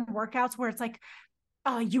to certain workouts where it's like,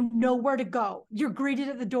 you know where to go. You're greeted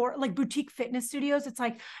at the door, like boutique fitness studios. It's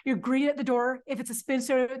like you're greeted at the door. If it's a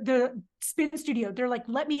the spin studio, they're like,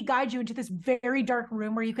 let me guide you into this very dark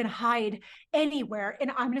room where you can hide anywhere.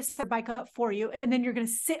 And I'm going to set a bike up for you. And then you're going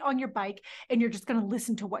to sit on your bike and you're just going to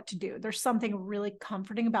listen to what to do. There's something really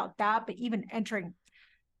comforting about that. But even entering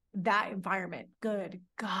that environment, good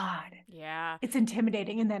God. Yeah. It's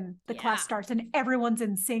intimidating. And then the class starts and everyone's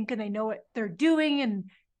in sync and they know what they're doing. And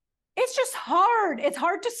it's just hard. It's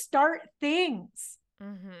hard to start things.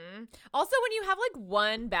 Mm-hmm. Also, when you have like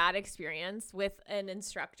one bad experience with an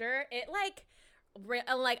instructor, it like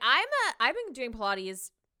I've been doing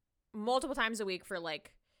Pilates multiple times a week for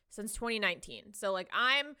like since 2019. So like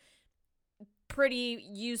I'm pretty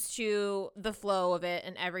used to the flow of it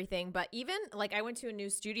and everything. But even like I went to a new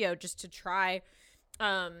studio just to try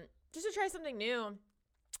something new,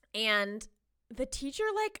 and the teacher,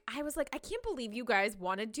 like, I was like, I can't believe you guys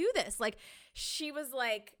want to do this. Like, she was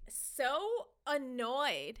like so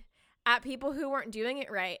annoyed at people who weren't doing it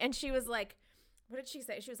right. And she was like, what did she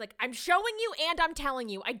say? She was like, I'm showing you and I'm telling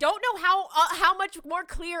you. I don't know how much more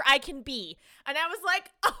clear I can be. And I was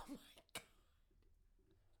like, oh my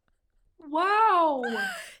wow.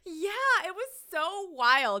 Yeah, it was so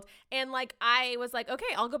wild. And like I was like, okay,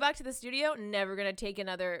 I'll go back to the studio, never gonna take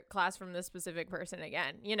another class from this specific person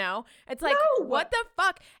again, you know? It's like, no. What the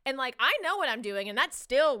fuck? And like I know what I'm doing, and that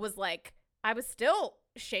still was like, I was still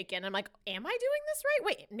shaken. I'm like, am I doing this right?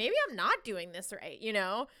 Wait, maybe I'm not doing this right, you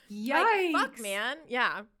know? Yikes. Like, fuck, man.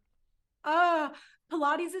 Yeah.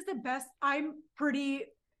 Pilates is the best. I'm pretty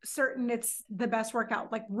certain it's the best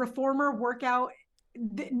workout. Like reformer workout,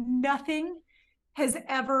 nothing has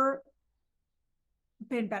ever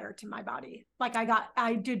been better to my body. Like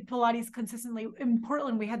I did Pilates consistently in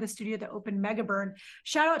Portland. We had the studio that opened, Megaburn.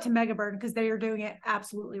 Shout out to Megaburn because they are doing it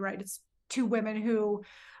absolutely right. It's two women who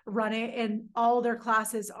run it, and all their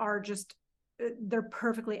classes are just, they're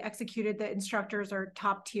perfectly executed. The instructors are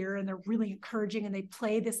top tier and they're really encouraging, and they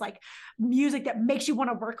play this like music that makes you want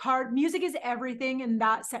to work hard. Music is everything in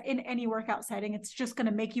that set, in any workout setting. It's just going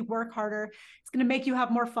to make you work harder. It's going to make you have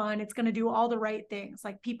more fun. It's going to do all the right things.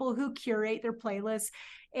 Like people who curate their playlists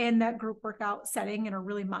in that group workout setting and are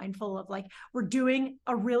really mindful of like, we're doing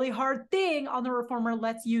a really hard thing on the reformer.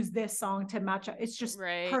 Let's use this song to match up. It's just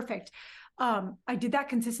perfect. I did that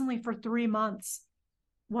consistently for 3 months.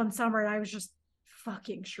 One summer, and I was just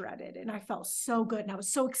fucking shredded, and I felt so good, and I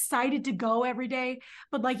was so excited to go every day.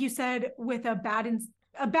 But like you said, with a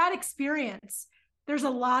bad experience, there's a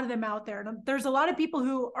lot of them out there, and there's a lot of people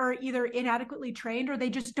who are either inadequately trained or they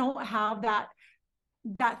just don't have that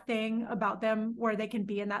thing about them where they can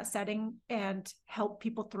be in that setting and help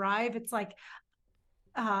people thrive. It's like,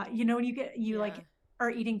 you know, when you like are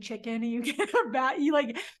eating chicken and you get a bat, you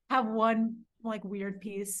like have one like weird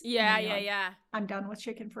piece. Yeah. Like, I'm done with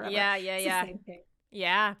chicken forever. Yeah. It's the same thing.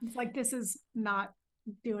 Yeah. It's like, this is not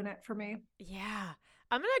doing it for me. Yeah.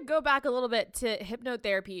 I'm going to go back a little bit to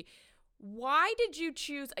hypnotherapy. Why did you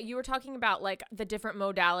choose, you were talking about like the different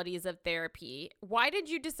modalities of therapy. Why did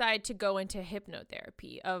you decide to go into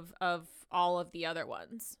hypnotherapy of all of the other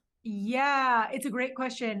ones? Yeah, it's a great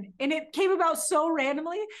question. And it came about so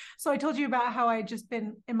randomly. So I told you about how I just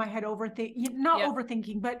been in my head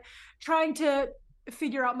overthinking, but trying to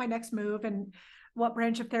figure out my next move and what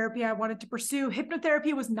branch of therapy I wanted to pursue.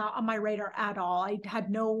 Hypnotherapy was not on my radar at all. I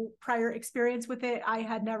had no prior experience with it. I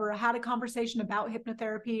had never had a conversation about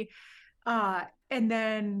hypnotherapy. And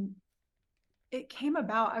then it came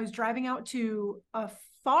about. I was driving out to a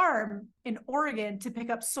farm in Oregon to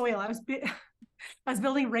pick up soil. I was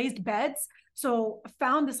building raised beds. So I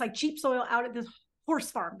found this like cheap soil out at this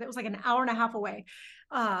horse farm that was like an hour and a half away.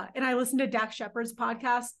 And I listened to Dax Shepard's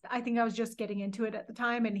podcast. I think I was just getting into it at the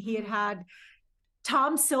time. And he had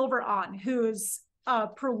Tom Silver on, who's a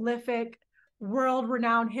prolific,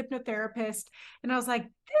 world-renowned hypnotherapist. And I was like,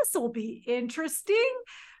 this will be interesting.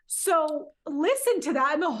 So listen to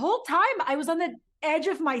that. And the whole time I was on the edge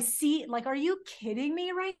of my seat. Like, are you kidding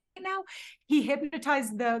me right now? He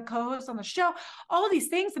hypnotized the co-host on the show, all these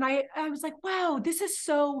things. And I was like, wow, this is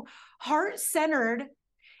so heart-centered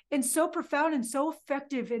and so profound and so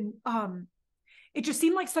effective. And it just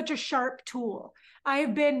seemed like such a sharp tool. I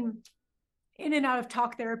have been in and out of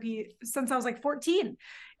talk therapy since I was like 14.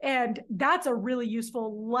 And that's a really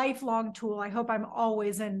useful lifelong tool. I hope I'm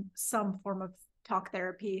always in some form of talk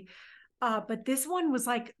therapy. But this one was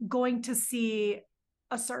like going to see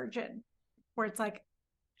a surgeon where it's like,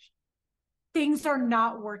 things are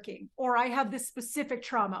not working, or I have this specific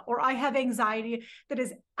trauma, or I have anxiety that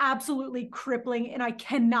is absolutely crippling and I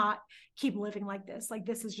cannot keep living like this. Like,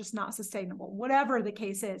 this is just not sustainable. Whatever the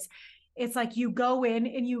case is, it's like you go in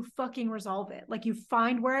and you fucking resolve it. Like, you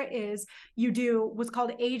find where it is, you do what's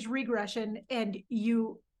called age regression, and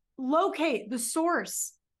you locate the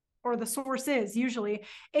source, or the sources usually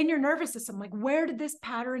in your nervous system. Like, where did this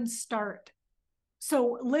pattern start?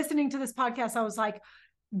 So listening to this podcast, I was like,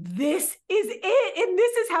 this is it. And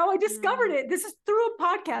this is how I discovered it. This is through a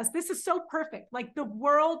podcast. This is so perfect. Like, the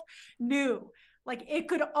world knew, like, it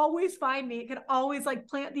could always find me. It could always like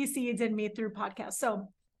plant these seeds in me through podcasts. So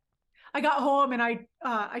I got home and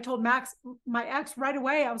I told Max, my ex, right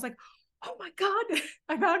away. I was like, oh my God,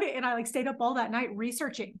 I found it. And I like stayed up all that night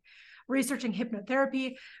researching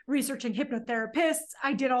hypnotherapy, researching hypnotherapists.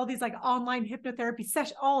 I did all these like online hypnotherapy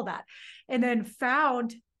sessions, all that. And then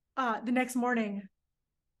found the next morning,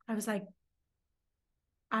 I was like,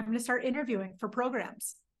 I'm going to start interviewing for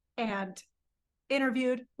programs, and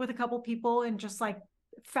interviewed with a couple people and just like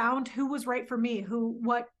found who was right for me,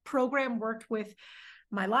 what program worked with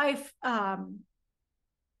my life.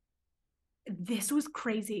 This was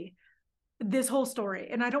crazy, this whole story.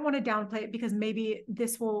 And I don't want to downplay it because maybe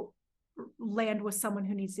this will land with someone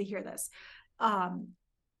who needs to hear this. I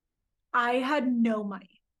had no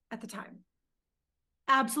money at the time,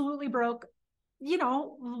 absolutely broke. You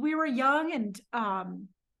know, we were young and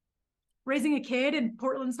raising a kid in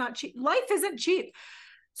Portland's not cheap. Life isn't cheap.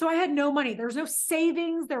 So I had no money. There was no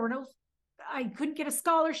savings. I couldn't get a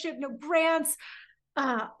scholarship, no grants.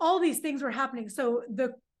 All these things were happening. So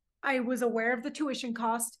I was aware of the tuition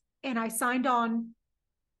cost, and I signed on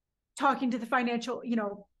talking to the financial,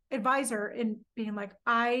 advisor, and being like,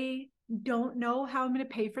 I don't know how I'm going to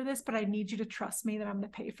pay for this, but I need you to trust me that I'm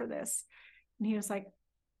going to pay for this. And he was like,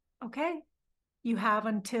 okay, you have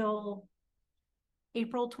until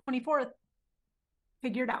April 24th,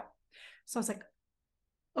 figure it out. So I was like,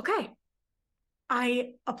 okay.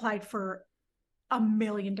 I applied for a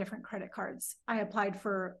million different credit cards. I applied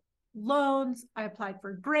for loans. I applied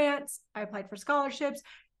for grants. I applied for scholarships.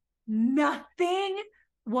 Nothing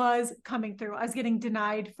was coming through. I was getting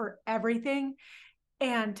denied for everything.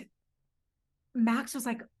 And Max was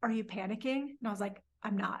like, are you panicking? And I was like,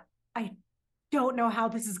 I'm not. I don't know how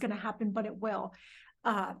this is going to happen, but it will.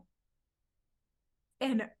 And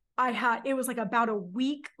it was like about a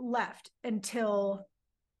week left until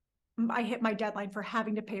I hit my deadline for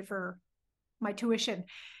having to pay for my tuition.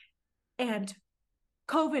 And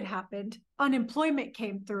COVID happened. Unemployment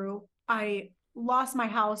came through. I lost my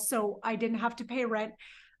house, so I didn't have to pay rent.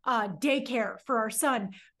 Daycare for our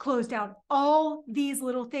son closed down. All these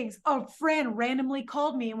little things. A friend randomly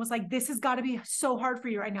called me and was like, this has got to be so hard for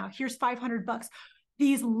you right now. Here's $500.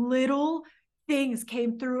 These little things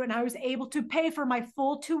came through, and I was able to pay for my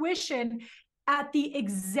full tuition at the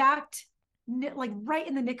exact, like right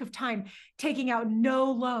in the nick of time, taking out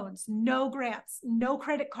no loans, no grants, no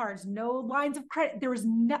credit cards, no lines of credit.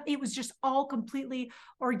 It was just all completely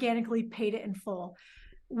organically paid it in full,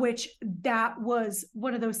 which that was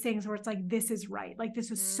one of those things where it's like, this is right. Like,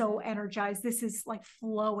 this is so energized. This is like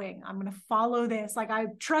flowing. I'm going to follow this. Like, I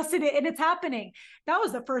trusted it and it's happening. That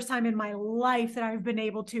was the first time in my life that I've been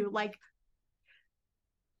able to like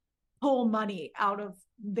pull money out of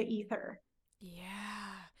the ether.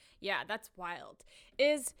 Yeah, that's wild.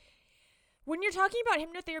 When you're talking about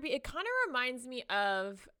hypnotherapy, it kind of reminds me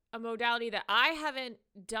of a modality that I haven't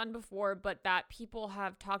done before, but that people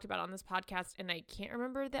have talked about on this podcast, and I can't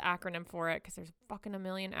remember the acronym for it because there's fucking a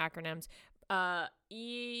million acronyms. EMDR.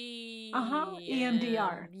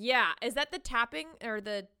 Yeah, is that the tapping or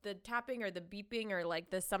the tapping or the beeping or like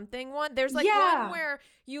the something one? There's like one where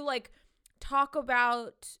you like talk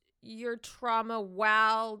about your trauma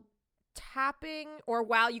while tapping or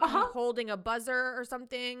while you can be holding a buzzer or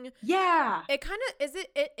something. Yeah. It kind of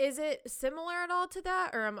is it similar at all to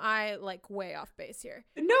that, or am I like way off base here?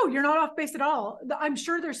 No, you're not off base at all. I'm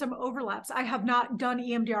sure there's some overlaps. I have not done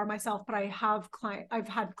EMDR myself, but I've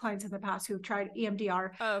had clients in the past who've tried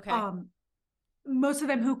EMDR. Oh, okay. most of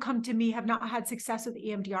them who come to me have not had success with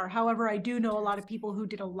EMDR. However, I do know a lot of people who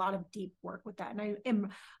did a lot of deep work with that. And I am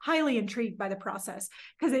highly intrigued by the process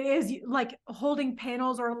because it is like holding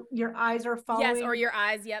panels or your eyes are following. Yes, or your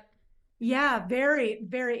eyes. Yep. Yeah, very,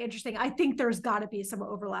 very interesting. I think there's got to be some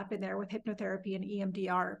overlap in there with hypnotherapy and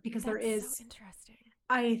EMDR because there That's so is. interesting.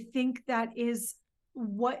 I think that is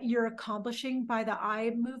what you're accomplishing by the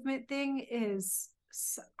eye movement thing is,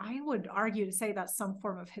 I would argue to say that's some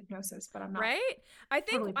form of hypnosis, but I'm not Right? I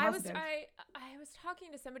think totally positive. I was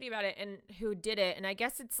talking to somebody about it and who did it, and I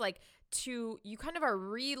guess it's like you kind of are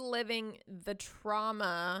reliving the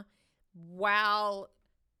trauma while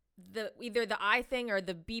the either the eye thing or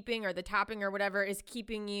the beeping or the tapping or whatever is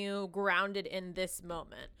keeping you grounded in this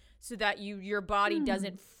moment so that your body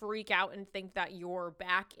doesn't freak out and think that you're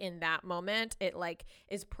back in that moment. It like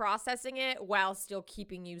is processing it while still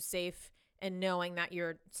keeping you safe and knowing that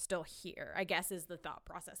you're still here, I guess, is the thought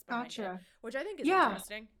process behind it, which I think is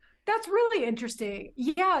interesting. That's really interesting.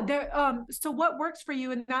 Yeah, there so what works for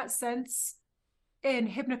you in that sense in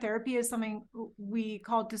hypnotherapy is something we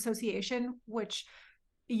call dissociation, which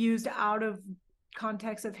used out of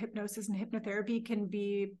context of hypnosis and hypnotherapy can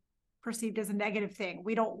be perceived as a negative thing.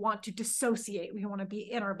 We don't want to dissociate. We want to be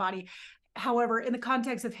in our body. However, in the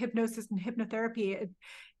context of hypnosis and hypnotherapy,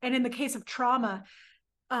 and in the case of trauma,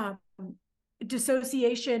 um,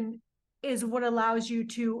 dissociation is what allows you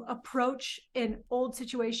to approach an old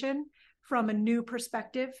situation from a new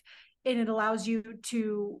perspective, and it allows you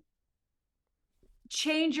to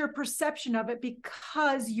change your perception of it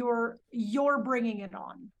because you're bringing it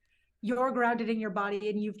on. You're grounded in your body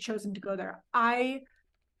and you've chosen to go there. I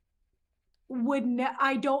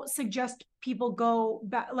don't suggest people go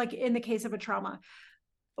back, like in the case of a trauma.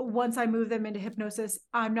 Once I move them into hypnosis,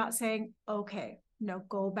 I'm not saying, okay, no,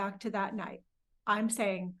 go back to that night. I'm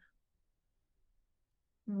saying,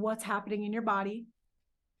 what's happening in your body?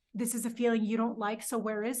 This is a feeling you don't like. So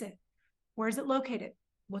where is it? Where is it located?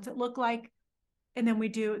 What's it look like? And then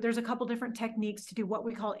there's a couple different techniques to do what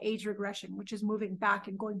we call age regression, which is moving back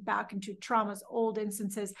and going back into trauma's old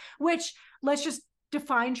instances, which let's just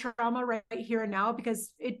define trauma right here and now,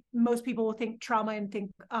 because most people will think trauma and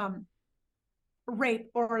think rape,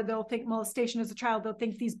 or they'll think molestation as a child. They'll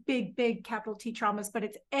think these big capital T traumas, but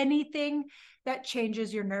it's anything that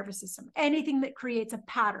changes your nervous system, anything that creates a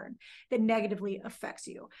pattern that negatively affects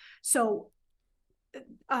you. So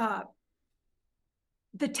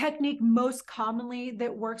the technique most commonly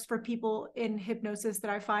that works for people in hypnosis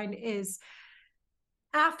that I find is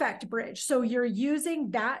affect bridge. So you're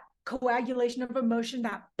using that coagulation of emotion,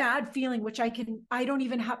 that bad feeling, which I don't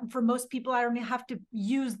even have, for most people, I don't even have to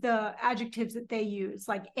use the adjectives that they use,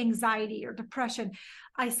 like anxiety or depression.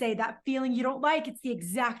 I say that feeling you don't like, it's the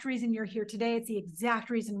exact reason you're here today. It's the exact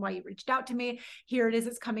reason why you reached out to me. Here it is,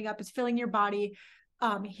 it's coming up, it's filling your body.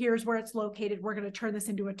 Here's where it's located. We're going to turn this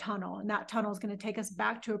into a tunnel, and that tunnel is going to take us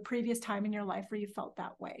back to a previous time in your life where you felt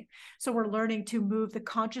that way. So we're learning to move the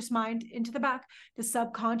conscious mind into the back, the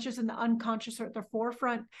subconscious and the unconscious are at the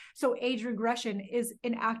forefront. So age regression is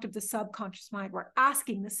an act of the subconscious mind. We're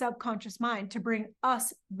asking the subconscious mind to bring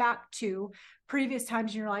us back to previous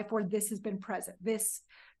times in your life where this has been present, this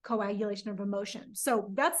coagulation of emotion.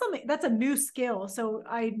 So that's a new skill. So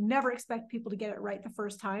I never expect people to get it right the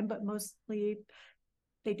first time, but mostly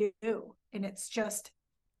they do. And it's just,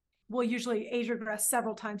 we'll usually age regress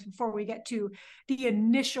several times before we get to the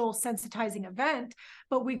initial sensitizing event.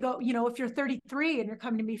 But we go, if you're 33 and you're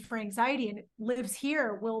coming to me for anxiety and it lives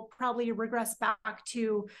here, we'll probably regress back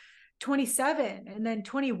to 27 and then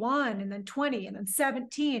 21 and then 20 and then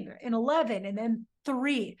 17 and 11 and then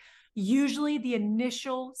 3. Usually the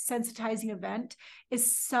initial sensitizing event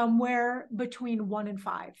is somewhere between 1 and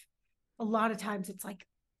 5. A lot of times it's like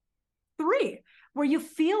 3, where you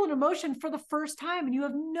feel an emotion for the first time and you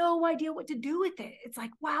have no idea what to do with it. It's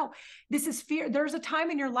like, wow, this is fear. There's a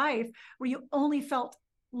time in your life where you only felt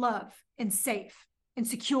love and safe and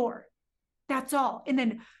secure. That's all. And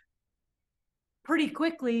then pretty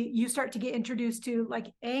quickly you start to get introduced to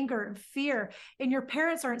like anger and fear, and your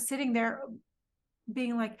parents aren't sitting there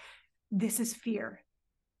being like, this is fear.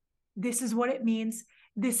 This is what it means.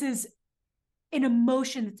 This is an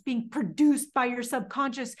emotion that's being produced by your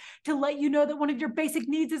subconscious to let you know that one of your basic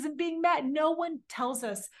needs isn't being met. No one tells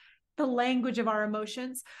us the language of our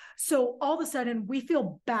emotions. So all of a sudden we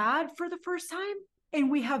feel bad for the first time and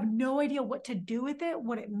we have no idea what to do with it,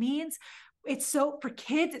 what it means. For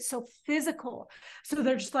kids, it's so physical. So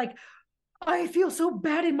they're just like, I feel so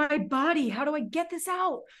bad in my body. How do I get this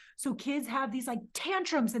out? So kids have these like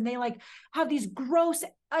tantrums and they like have these gross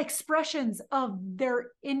expressions of their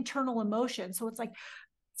internal emotions. So it's like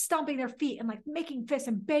stomping their feet and like making fists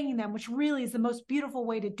and banging them, which really is the most beautiful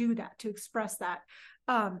way to do that, to express that.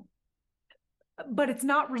 But it's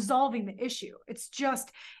not resolving the issue. It's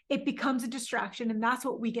just, it becomes a distraction. And that's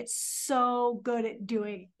what we get so good at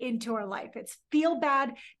doing into our life. It's feel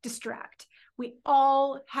bad, distract. We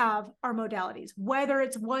all have our modalities, whether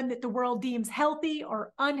it's one that the world deems healthy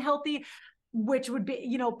or unhealthy, which would be,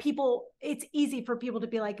 you know, people, it's easy for people to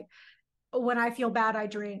be like, when I feel bad, I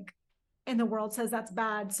drink. And the world says that's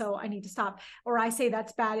bad, so I need to stop. Or I say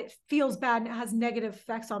that's bad, it feels bad and it has negative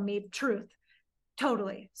effects on me. Truth.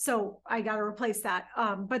 Totally. So I got to replace that.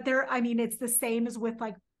 But there, I mean, it's the same as with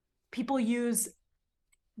like people use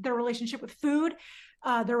their relationship with food,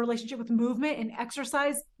 their relationship with movement and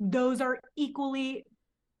exercise. Those are equally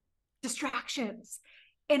distractions.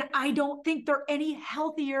 And I don't think they're any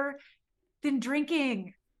healthier than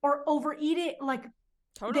drinking or overeating. Like,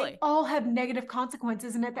 Totally. they all have negative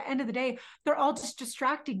consequences. And at the end of the day, they're all just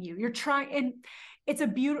distracting you. You're trying, and it's a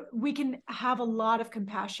beautiful, we can have a lot of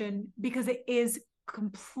compassion because it is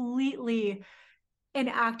completely an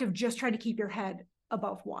act of just trying to keep your head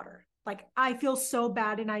above water. Like, I feel so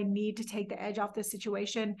bad and I need to take the edge off this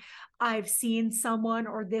situation. I've seen someone,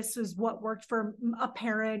 or this is what worked for a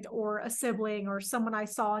parent or a sibling or someone I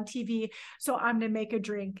saw on TV. So I'm going to make a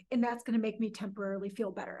drink and that's going to make me temporarily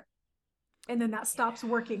feel better. And then that stops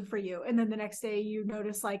working for you. And then the next day you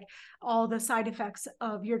notice like all the side effects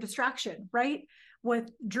of your distraction, right? With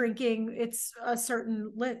drinking, it's a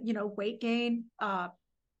certain, you know, weight gain,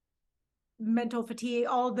 mental fatigue,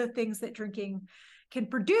 all the things that drinking can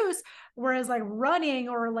produce. Whereas like running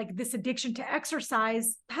or like this addiction to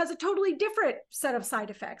exercise has a totally different set of side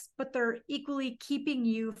effects, but they're equally keeping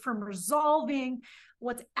you from resolving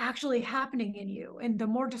what's actually happening in you. And the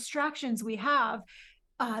more distractions we have,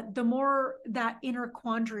 the more that inner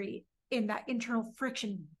quandary in that internal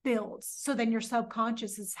friction builds. So then your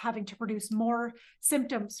subconscious is having to produce more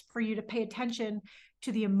symptoms for you to pay attention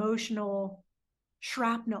to the emotional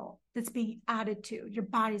shrapnel that's being added to. Your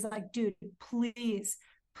body's like, dude, please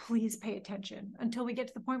pay attention, until we get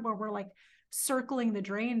to the point where we're like circling the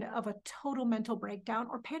drain of a total mental breakdown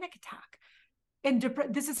or panic attack. And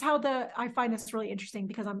this is how I find this really interesting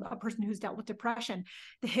because I'm a person who's dealt with depression.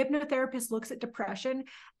 The hypnotherapist looks at depression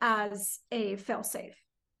as a fail-safe.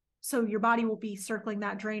 So your body will be circling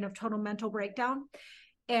that drain of total mental breakdown.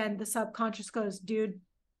 And the subconscious goes, dude,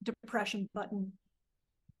 depression button,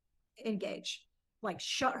 engage. Like,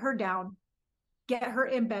 shut her down, get her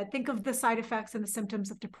in bed. Think of the side effects and the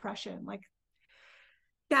symptoms of depression. Like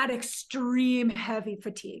that extreme heavy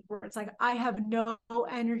fatigue where it's like, I have no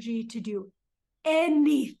energy to do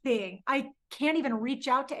anything. I can't even reach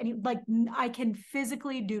out to any, like I can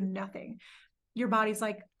physically do nothing. Your body's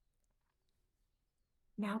like,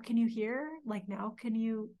 now can you hear? Like, now can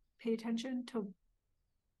you pay attention to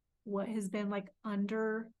what has been like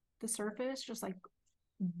under the surface, just like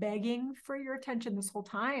begging for your attention this whole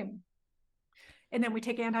time? And then we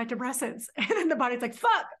take antidepressants and then the body's like,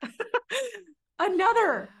 fuck,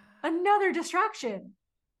 another distraction.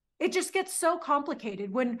 It just gets so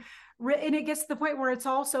complicated and it gets to the point where it's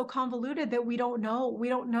all so convoluted that we don't know.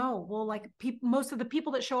 Well, like most of the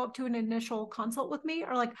people that show up to an initial consult with me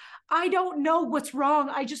are like, I don't know what's wrong.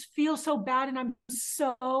 I just feel so bad. And I'm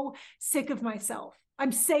so sick of myself.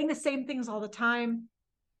 I'm saying the same things all the time.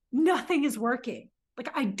 Nothing is working.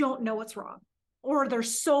 Like, I don't know what's wrong, or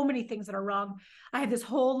there's so many things that are wrong. I have this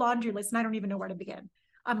whole laundry list and I don't even know where to begin.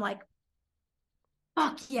 I'm like,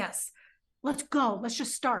 fuck yes, let's go. Let's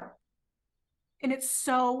just start. And it's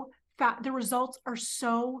so fat. The results are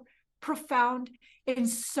so profound and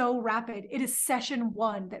so rapid. It is session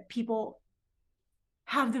one that people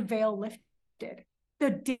have the veil lifted. The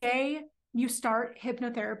day you start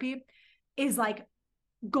hypnotherapy is like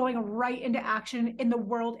going right into action, and the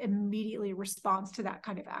world immediately responds to that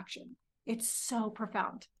kind of action. It's so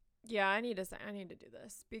profound. Yeah, I need to do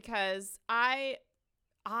this because I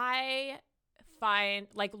find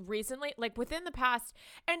like recently, like within the past,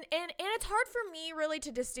 and it's hard for me really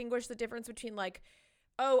to distinguish the difference between like,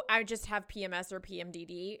 oh, I just have PMS or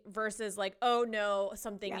PMDD versus like, oh no,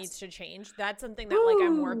 something needs to change. That's something that like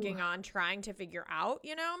I'm working on trying to figure out,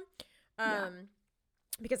 you know?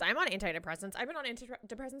 Because I'm on antidepressants. I've been on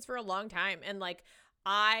antidepressants for a long time, and like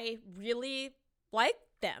I really like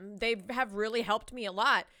them. They have really helped me a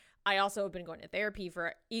lot. I also have been going to therapy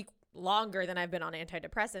for longer than I've been on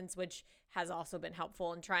antidepressants, which has also been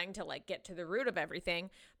helpful in trying to like get to the root of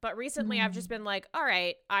everything. But recently I've just been like, all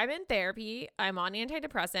right, I'm in therapy, I'm on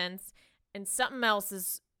antidepressants, and something else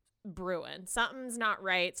is brewing. Something's not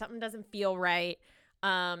right. Something doesn't feel right.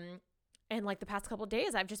 And like the past couple of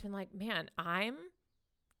days, I've just been like, man, I'm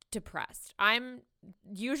depressed. I'm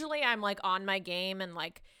like on my game, and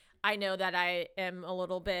like I know that I am a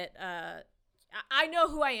little bit I know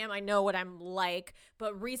who I am. I know what I'm like,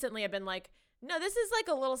 but recently I've been like, no, this is like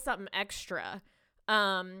a little something extra.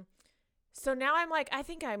 So now I'm like, I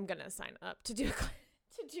think I'm going to sign up to do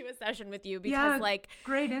a session with you because like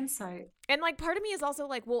great insight. And like part of me is also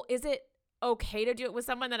like, well, is it okay to do it with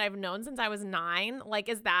someone that I've known since I was 9? Like,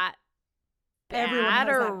 is that bad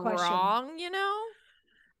or wrong, you know?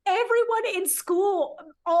 Everyone in school,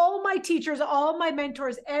 all my teachers, all my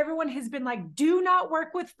mentors, everyone has been like, do not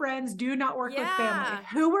work with friends, do not work with family.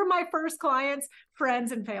 Who were my first clients?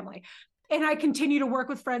 Friends and family. And I continue to work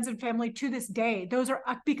with friends and family to this day. Those are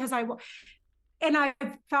because I've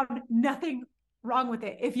found nothing wrong with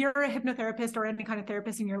it. If you're a hypnotherapist or any kind of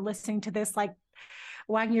therapist and you're listening to this, like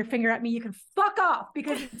wagging your finger at me, you can fuck off,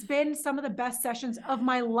 because it's been some of the best sessions of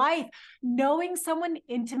my life. Knowing someone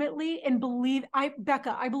intimately and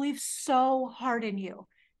Becca, I believe so hard in you.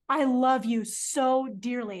 I love you so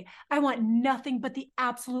dearly. I want nothing but the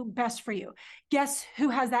absolute best for you. Guess who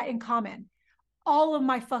has that in common? All of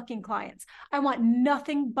my fucking clients. I want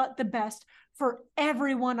nothing but the best for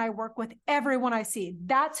everyone I work with, everyone I see.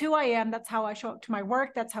 That's who I am. That's how I show up to my work.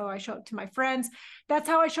 That's how I show up to my friends. That's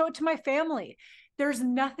how I show up to my family. There's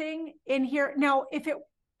nothing in here. Now,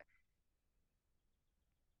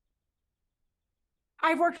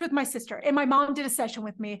 I've worked with my sister and my mom did a session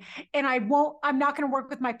with me, and I'm not going to work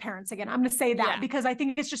with my parents again. I'm going to say that because I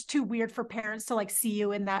think it's just too weird for parents to like see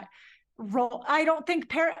you in that role. I don't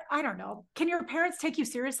know. Can your parents take you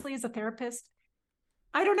seriously as a therapist?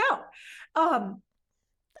 I don't know.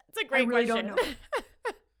 That's a great question. Don't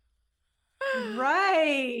know.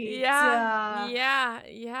 Right. Yeah.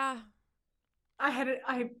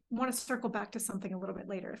 I want to circle back to something a little bit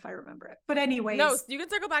later if I remember it. But anyways. No, you can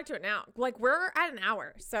circle back to it now. Like we're at an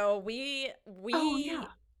hour. So we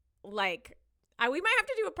like we might have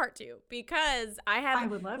to do a part 2 because I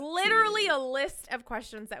have literally a list of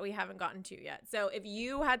questions that we haven't gotten to yet. So if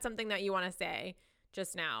you had something that you want to say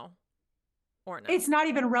just now or no. It's not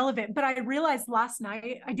even relevant, but I realized last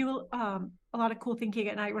night I do a lot of cool thinking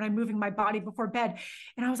at night when I'm moving my body before bed.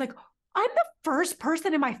 And I was like, I'm the first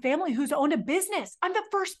person in my family who's owned a business. I'm the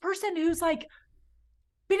first person who's like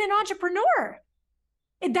been an entrepreneur.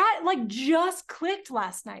 And that like just clicked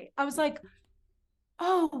last night. I was like,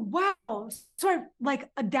 oh, wow. So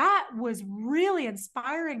that was really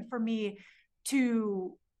inspiring for me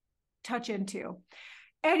to touch into.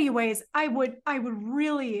 Anyways, I would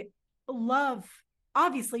really love,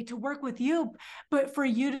 obviously, to work with you, but for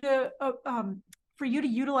you to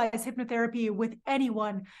utilize hypnotherapy with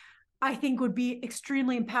anyone, I think would be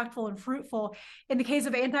extremely impactful and fruitful. In the case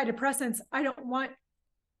of antidepressants,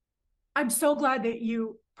 I'm so glad that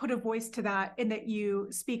you put a voice to that and that you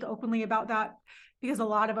speak openly about that, because a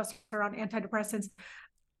lot of us are on antidepressants.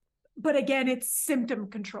 But again, it's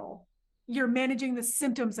symptom control. You're managing the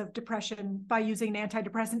symptoms of depression by using an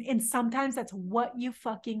antidepressant. And sometimes that's what you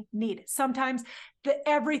fucking need. Sometimes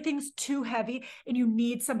everything's too heavy and you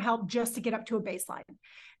need some help just to get up to a baseline.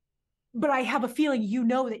 But I have a feeling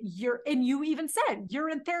that and you even said you're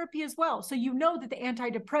in therapy as well. So you know that the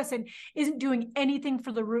antidepressant isn't doing anything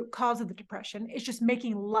for the root cause of the depression. It's just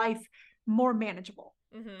making life more manageable.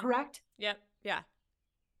 Mm-hmm. Correct? Yep. Yeah.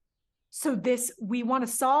 So we want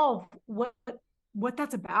to solve what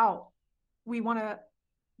that's about. We want to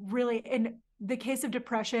really, in the case of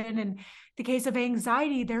depression and the case of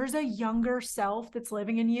anxiety, there's a younger self that's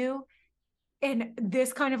living in you. And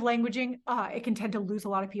this kind of languaging, it can tend to lose a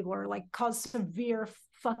lot of people or like cause severe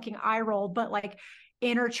fucking eye roll, but like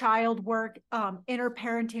inner child work, inner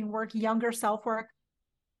parenting work, younger self work.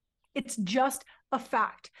 It's just a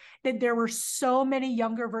fact that there were so many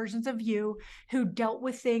younger versions of you who dealt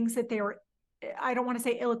with things that they were, I don't want to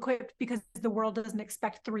say ill-equipped, because the world doesn't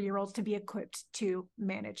expect 3-year-olds to be equipped to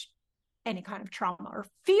manage any kind of trauma or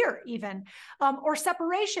fear even, or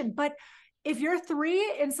separation. But if you're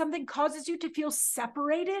 3 and something causes you to feel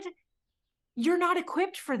separated, you're not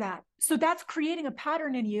equipped for that. So that's creating a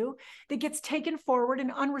pattern in you that gets taken forward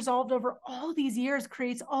and unresolved over all these years,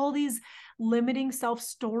 creates all these limiting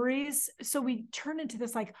self-stories. So we turn into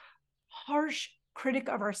this like harsh critic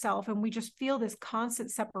of ourselves, and we just feel this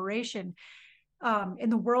constant separation.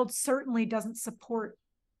 And the world certainly doesn't support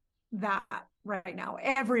that right now.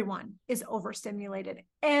 Everyone is overstimulated.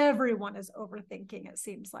 Everyone is overthinking. It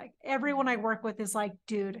seems like everyone I work with is like,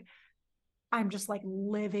 dude, I'm just like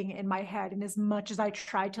living in my head. And as much as I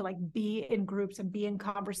try to like be in groups and be in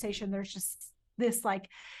conversation, there's just this like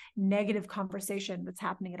negative conversation that's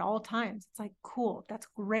happening at all times. It's like, cool. That's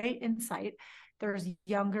great insight. There's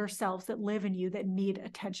younger selves that live in you that need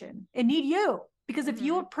attention and need you, Because if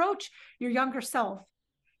you approach your younger self,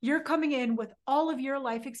 you're coming in with all of your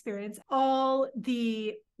life experience, all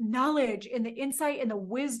the knowledge and the insight and the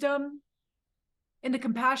wisdom and the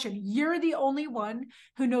compassion. You're the only one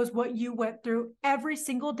who knows what you went through every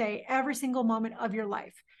single day, every single moment of your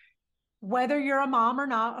life. Whether you're a mom or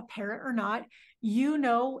not, a parent or not, you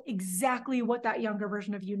know exactly what that younger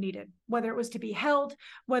version of you needed, whether it was to be held,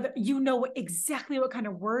 whether you know exactly what kind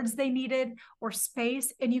of words they needed or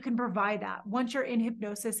space, and you can provide that. Once you're in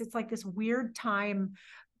hypnosis, it's like this weird time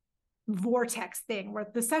vortex thing where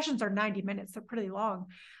the sessions are 90 minutes. They're pretty long.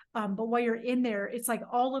 But while you're in there, it's like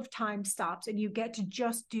all of time stops and you get to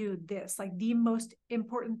just do this, like the most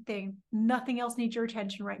important thing. Nothing else needs your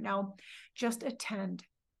attention right now. Just attend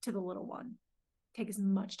to the little one. Take as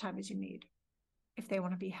much time as you need. If they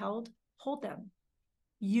want to be held, hold them.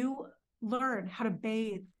 You learn how to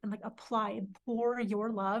bathe and like apply and pour your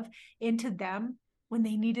love into them when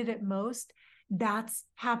they needed it most. That's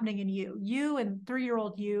happening in you. You and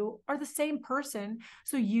 3-year-old you are the same person.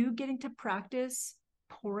 So you getting to practice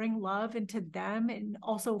pouring love into them and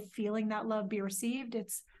also feeling that love be received.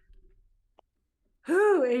 It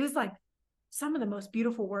is like some of the most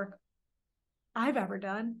beautiful work I've ever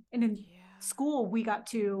done. And in school, we got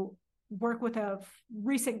to work with a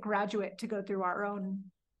recent graduate to go through our own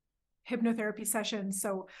hypnotherapy sessions.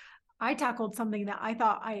 So I tackled something that I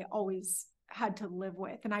thought I always had to live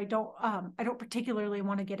with. And I don't particularly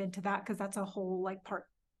want to get into that because that's a whole like part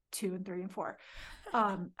 2 and 3 and 4.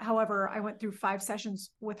 However, I went through 5 sessions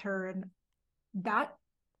with her and that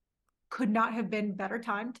could not have been better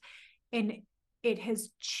timed. And it has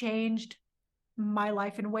changed my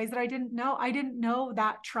life in ways that I didn't know. I didn't know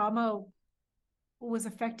that trauma was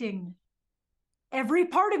affecting every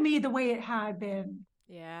part of me the way it had been.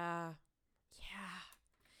 Yeah.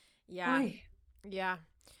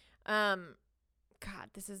 God,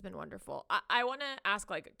 this has been wonderful. I want to ask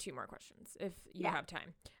like 2 more questions if you have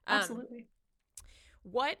time. Absolutely.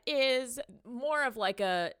 What is more of like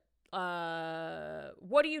a,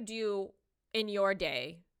 what do you do in your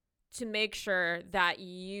day to make sure that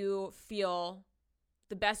you feel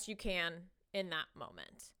the best you can in that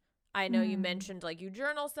moment? I know you mentioned like you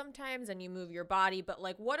journal sometimes and you move your body, but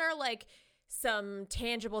like what are like some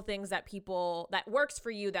tangible things that works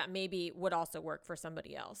for you that maybe would also work for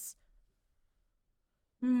somebody else?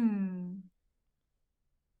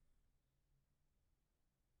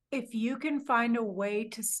 If you can find a way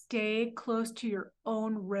to stay close to your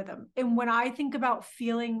own rhythm. And when I think about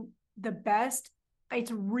feeling the best,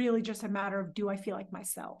 it's really just a matter of, do I feel like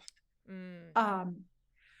myself?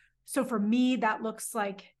 So for me, that looks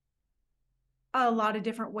like a lot of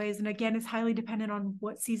different ways. And again, it's highly dependent on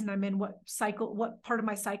what season I'm in, what part of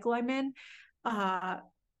my cycle I'm in. A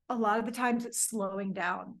lot of the times it's slowing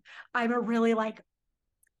down. I'm a really like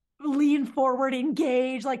lean forward,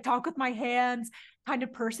 engage, like talk with my hands kind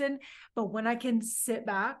of person. But when I can sit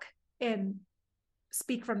back and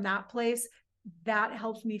speak from that place, that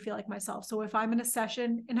helps me feel like myself. So if I'm in a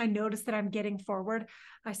session and I notice that I'm getting forward,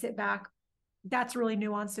 I sit back. That's really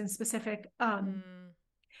nuanced and specific.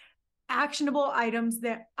 Actionable items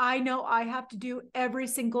that I know I have to do every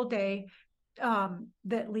single day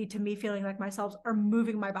that lead to me feeling like myself are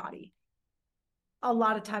moving my body. A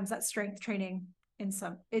lot of times that's strength training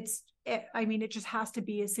it just has to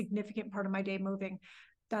be a significant part of my day moving.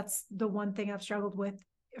 That's the one thing I've struggled with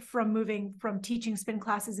from moving from teaching spin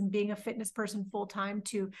classes and being a fitness person full-time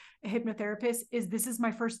to a hypnotherapist is this is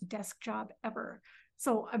my first desk job ever.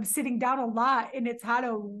 So I'm sitting down a lot and it's had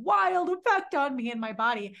a wild effect on me and my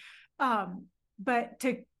body. But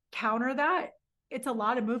to counter that, it's a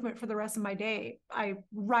lot of movement for the rest of my day. I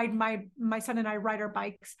ride my son and I ride our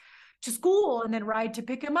bikes to school and then ride to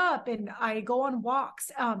pick him up. And I go on walks.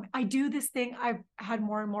 I do this thing. I've had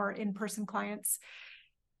more and more in-person clients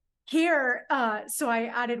here. So I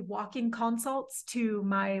added walking consults to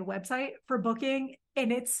my website for booking.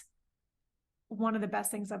 And it's one of the best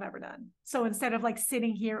things I've ever done. So instead of like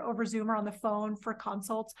sitting here over Zoom or on the phone for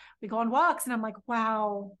consults, we go on walks and I'm like,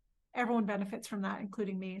 wow, everyone benefits from that,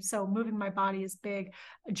 including me. So moving my body is big.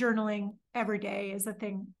 Journaling every day is a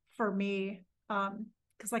thing for me.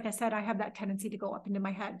 Because like I said, I have that tendency to go up into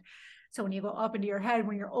my head. So when you go up into your head,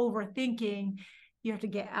 when you're overthinking, you have to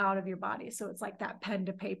get out of your body. So it's like that pen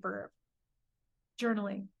to paper,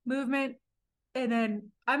 journaling, movement. And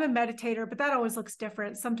then I'm a meditator, but that always looks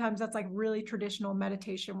different. Sometimes that's like really traditional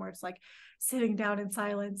meditation where it's like sitting down in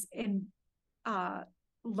silence and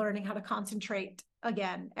learning how to concentrate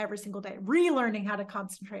again every single day, relearning how to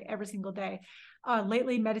concentrate every single day.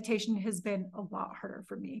 Lately, meditation has been a lot harder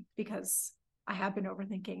for me because I have been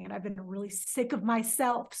overthinking and I've been really sick of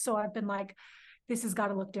myself. So I've been like this has got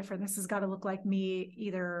to look different. This has got to look like me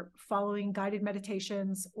either following guided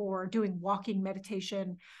meditations or doing walking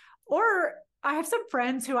meditation. Or I have some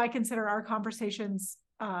friends who I consider our conversations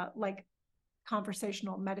like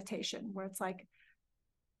conversational meditation, where it's like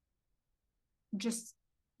just,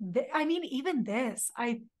 I mean, even this,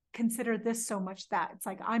 I consider this so much that it's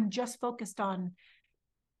like I'm just focused on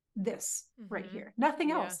this right here.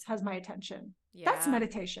 Nothing else has my attention. That's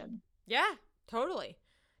meditation. Yeah, totally.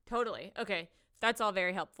 Totally. Okay. That's all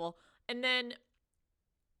very helpful. And then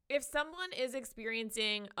if someone is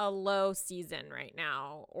experiencing a low season right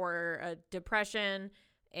now, or a depression,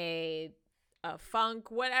 a funk,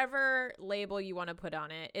 whatever label you want to put on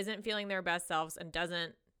it, isn't feeling their best selves and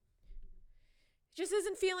just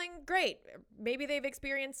isn't feeling great. Maybe they've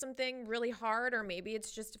experienced something really hard, or maybe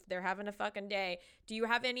it's just they're having a fucking day. Do you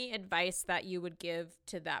have any advice that you would give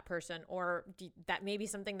to that person, or that maybe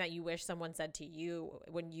something that you wish someone said to you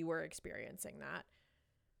when you were experiencing that?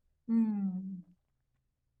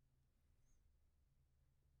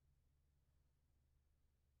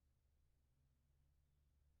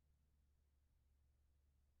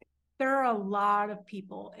 There are a lot of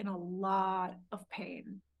people in a lot of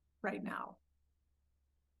pain right now.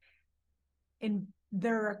 And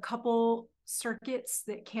there are a couple circuits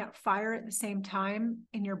that can't fire at the same time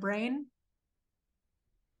in your brain.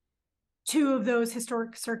 Two of those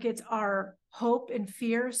historic circuits are hope and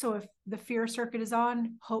fear. So if the fear circuit is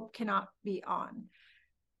on, hope cannot be on.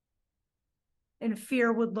 And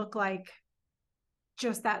fear would look like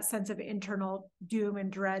just that sense of internal doom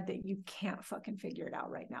and dread that you can't fucking figure it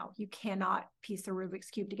out right now. You cannot piece the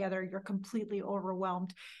Rubik's Cube together. You're completely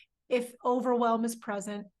overwhelmed. If overwhelm is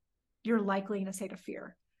present, you're likely in a state of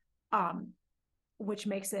fear, which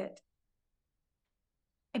makes it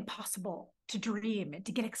impossible to dream and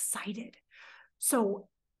to get excited. So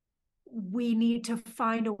we need to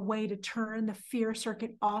find a way to turn the fear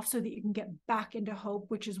circuit off so that you can get back into hope,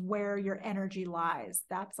 which is where your energy lies.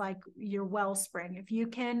 That's like your wellspring. If you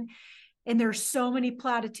can, and there's so many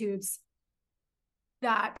platitudes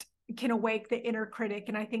that can awake the inner critic.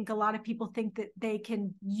 And I think a lot of people think that they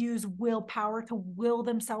can use willpower to will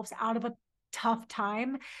themselves out of a tough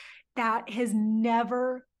time. That has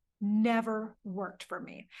never worked for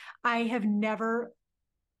me. I have never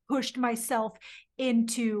pushed myself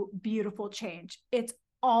into beautiful change. It's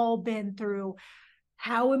all been through,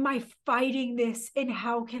 how am I fighting this and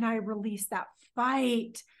how can I release that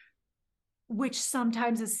fight, which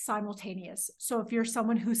sometimes is simultaneous. So if you're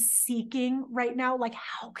someone who's seeking right now, like,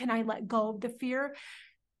 how can I let go of the fear?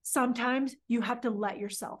 Sometimes you have to let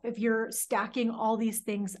yourself. If you're stacking all these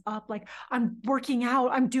things up, like, I'm working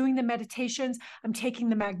out, I'm doing the meditations, I'm taking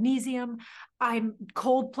the magnesium, I'm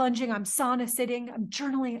cold plunging, I'm sauna sitting, I'm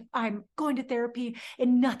journaling, I'm going to therapy,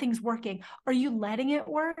 and nothing's working. Are you letting it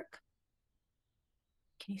work?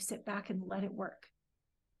 Can you sit back and let it work?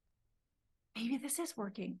 Maybe this is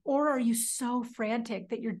working. Or are you so frantic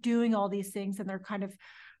that you're doing all these things and they're kind of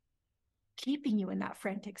keeping you in that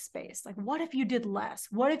frantic space? Like, what if you did less?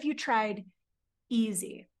 What if you tried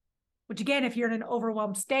easy? Which, again, if you're in an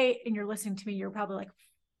overwhelmed state and you're listening to me, you're probably like,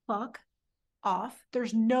 fuck off.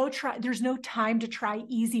 There's no time to try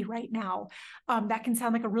easy right now. That can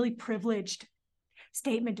sound like a really privileged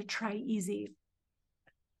statement, to try easy.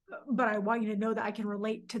 But I want you to know that I can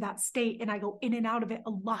relate to that state, and I go in and out of it a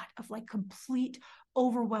lot, of like complete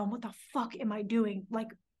overwhelm. What the fuck am I doing? Like,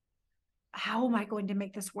 how am I going to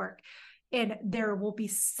make this work? And there will be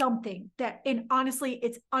something that, and honestly,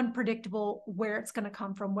 it's unpredictable where it's going to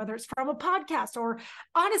come from, whether it's from a podcast, or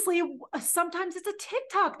honestly, sometimes it's a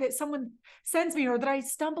TikTok that someone sends me or that I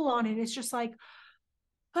stumble on. And it's just like,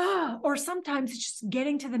 or sometimes it's just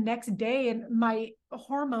getting to the next day and my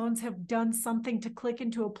hormones have done something to click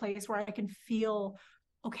into a place where I can feel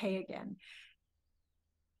okay again.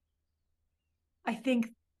 I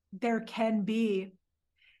think there can be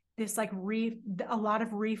this like a lot of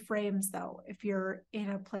reframes, though, if you're in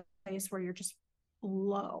a place where you're just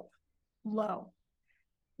low,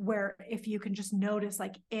 where if you can just notice,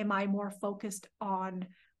 like, am I more focused on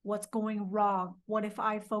what's going wrong? What if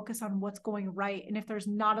I focus on what's going right? And if there's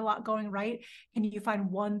not a lot going right, can you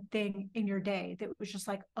find one thing in your day that was just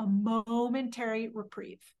like a momentary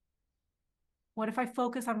reprieve? What if I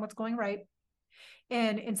focus on what's going right?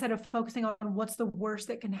 And instead of focusing on what's the worst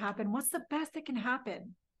that can happen, what's the best that can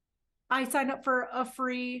happen? I signed up for a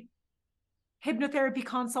free hypnotherapy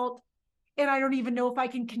consult, and I don't even know if I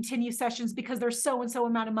can continue sessions because there's so and so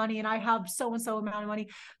amount of money and I have so and so amount of money,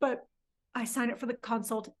 but I signed up for the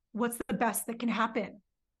consult. What's the best that can happen?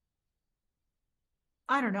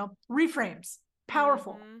 I don't know. Reframes.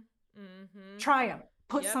 Powerful. Try them.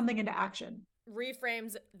 Put something into action.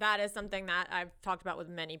 reframes, that is something that I've talked about with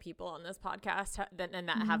many people on this podcast and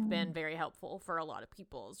that have been very helpful for a lot of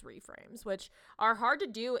people's reframes, which are hard to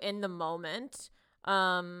do in the moment.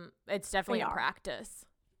 It's definitely a practice.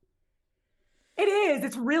 It is.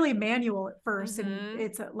 It's really manual at first, and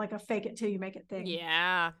it's like a fake it till you make it thing.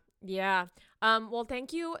 Yeah. Yeah. Well,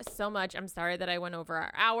 thank you so much. I'm sorry that I went over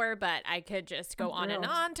our hour, but I could just go on and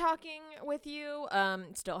on talking with you.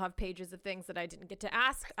 Still have pages of things that I didn't get to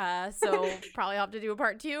ask. So probably have to do a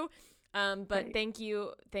part 2. But thank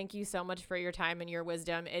you so much for your time and your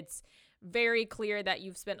wisdom. It's very clear that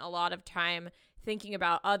you've spent a lot of time thinking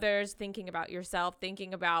about others, thinking about yourself,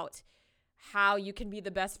 thinking about how you can be the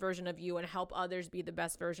best version of you and help others be the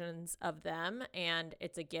best versions of them. And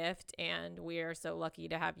it's a gift. And we are so lucky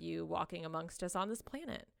to have you walking amongst us on this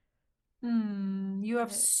planet. You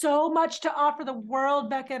have so much to offer the world,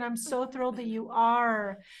 Becca, and I'm so thrilled that you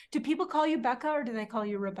are. Do people call you Becca or do they call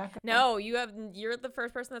you Rebecca? No, you're the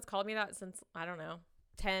first person that's called me that since, I don't know,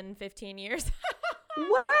 10, 15 years.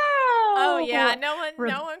 Wow. Oh yeah, no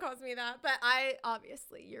one calls me that, but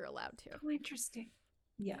obviously you're allowed to. Oh, interesting.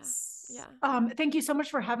 Yes. Yeah. Thank you so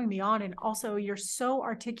much for having me on. And also you're so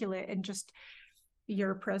articulate and just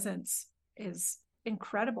your presence is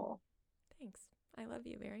incredible. Thanks. I love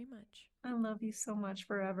you very much. I love you so much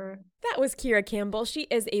forever. That was Kira Campbell. She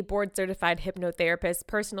is a board-certified hypnotherapist,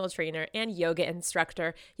 personal trainer, and yoga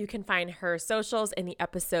instructor. You can find her socials in the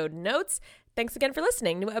episode notes. Thanks again for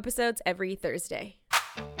listening. New episodes every Thursday.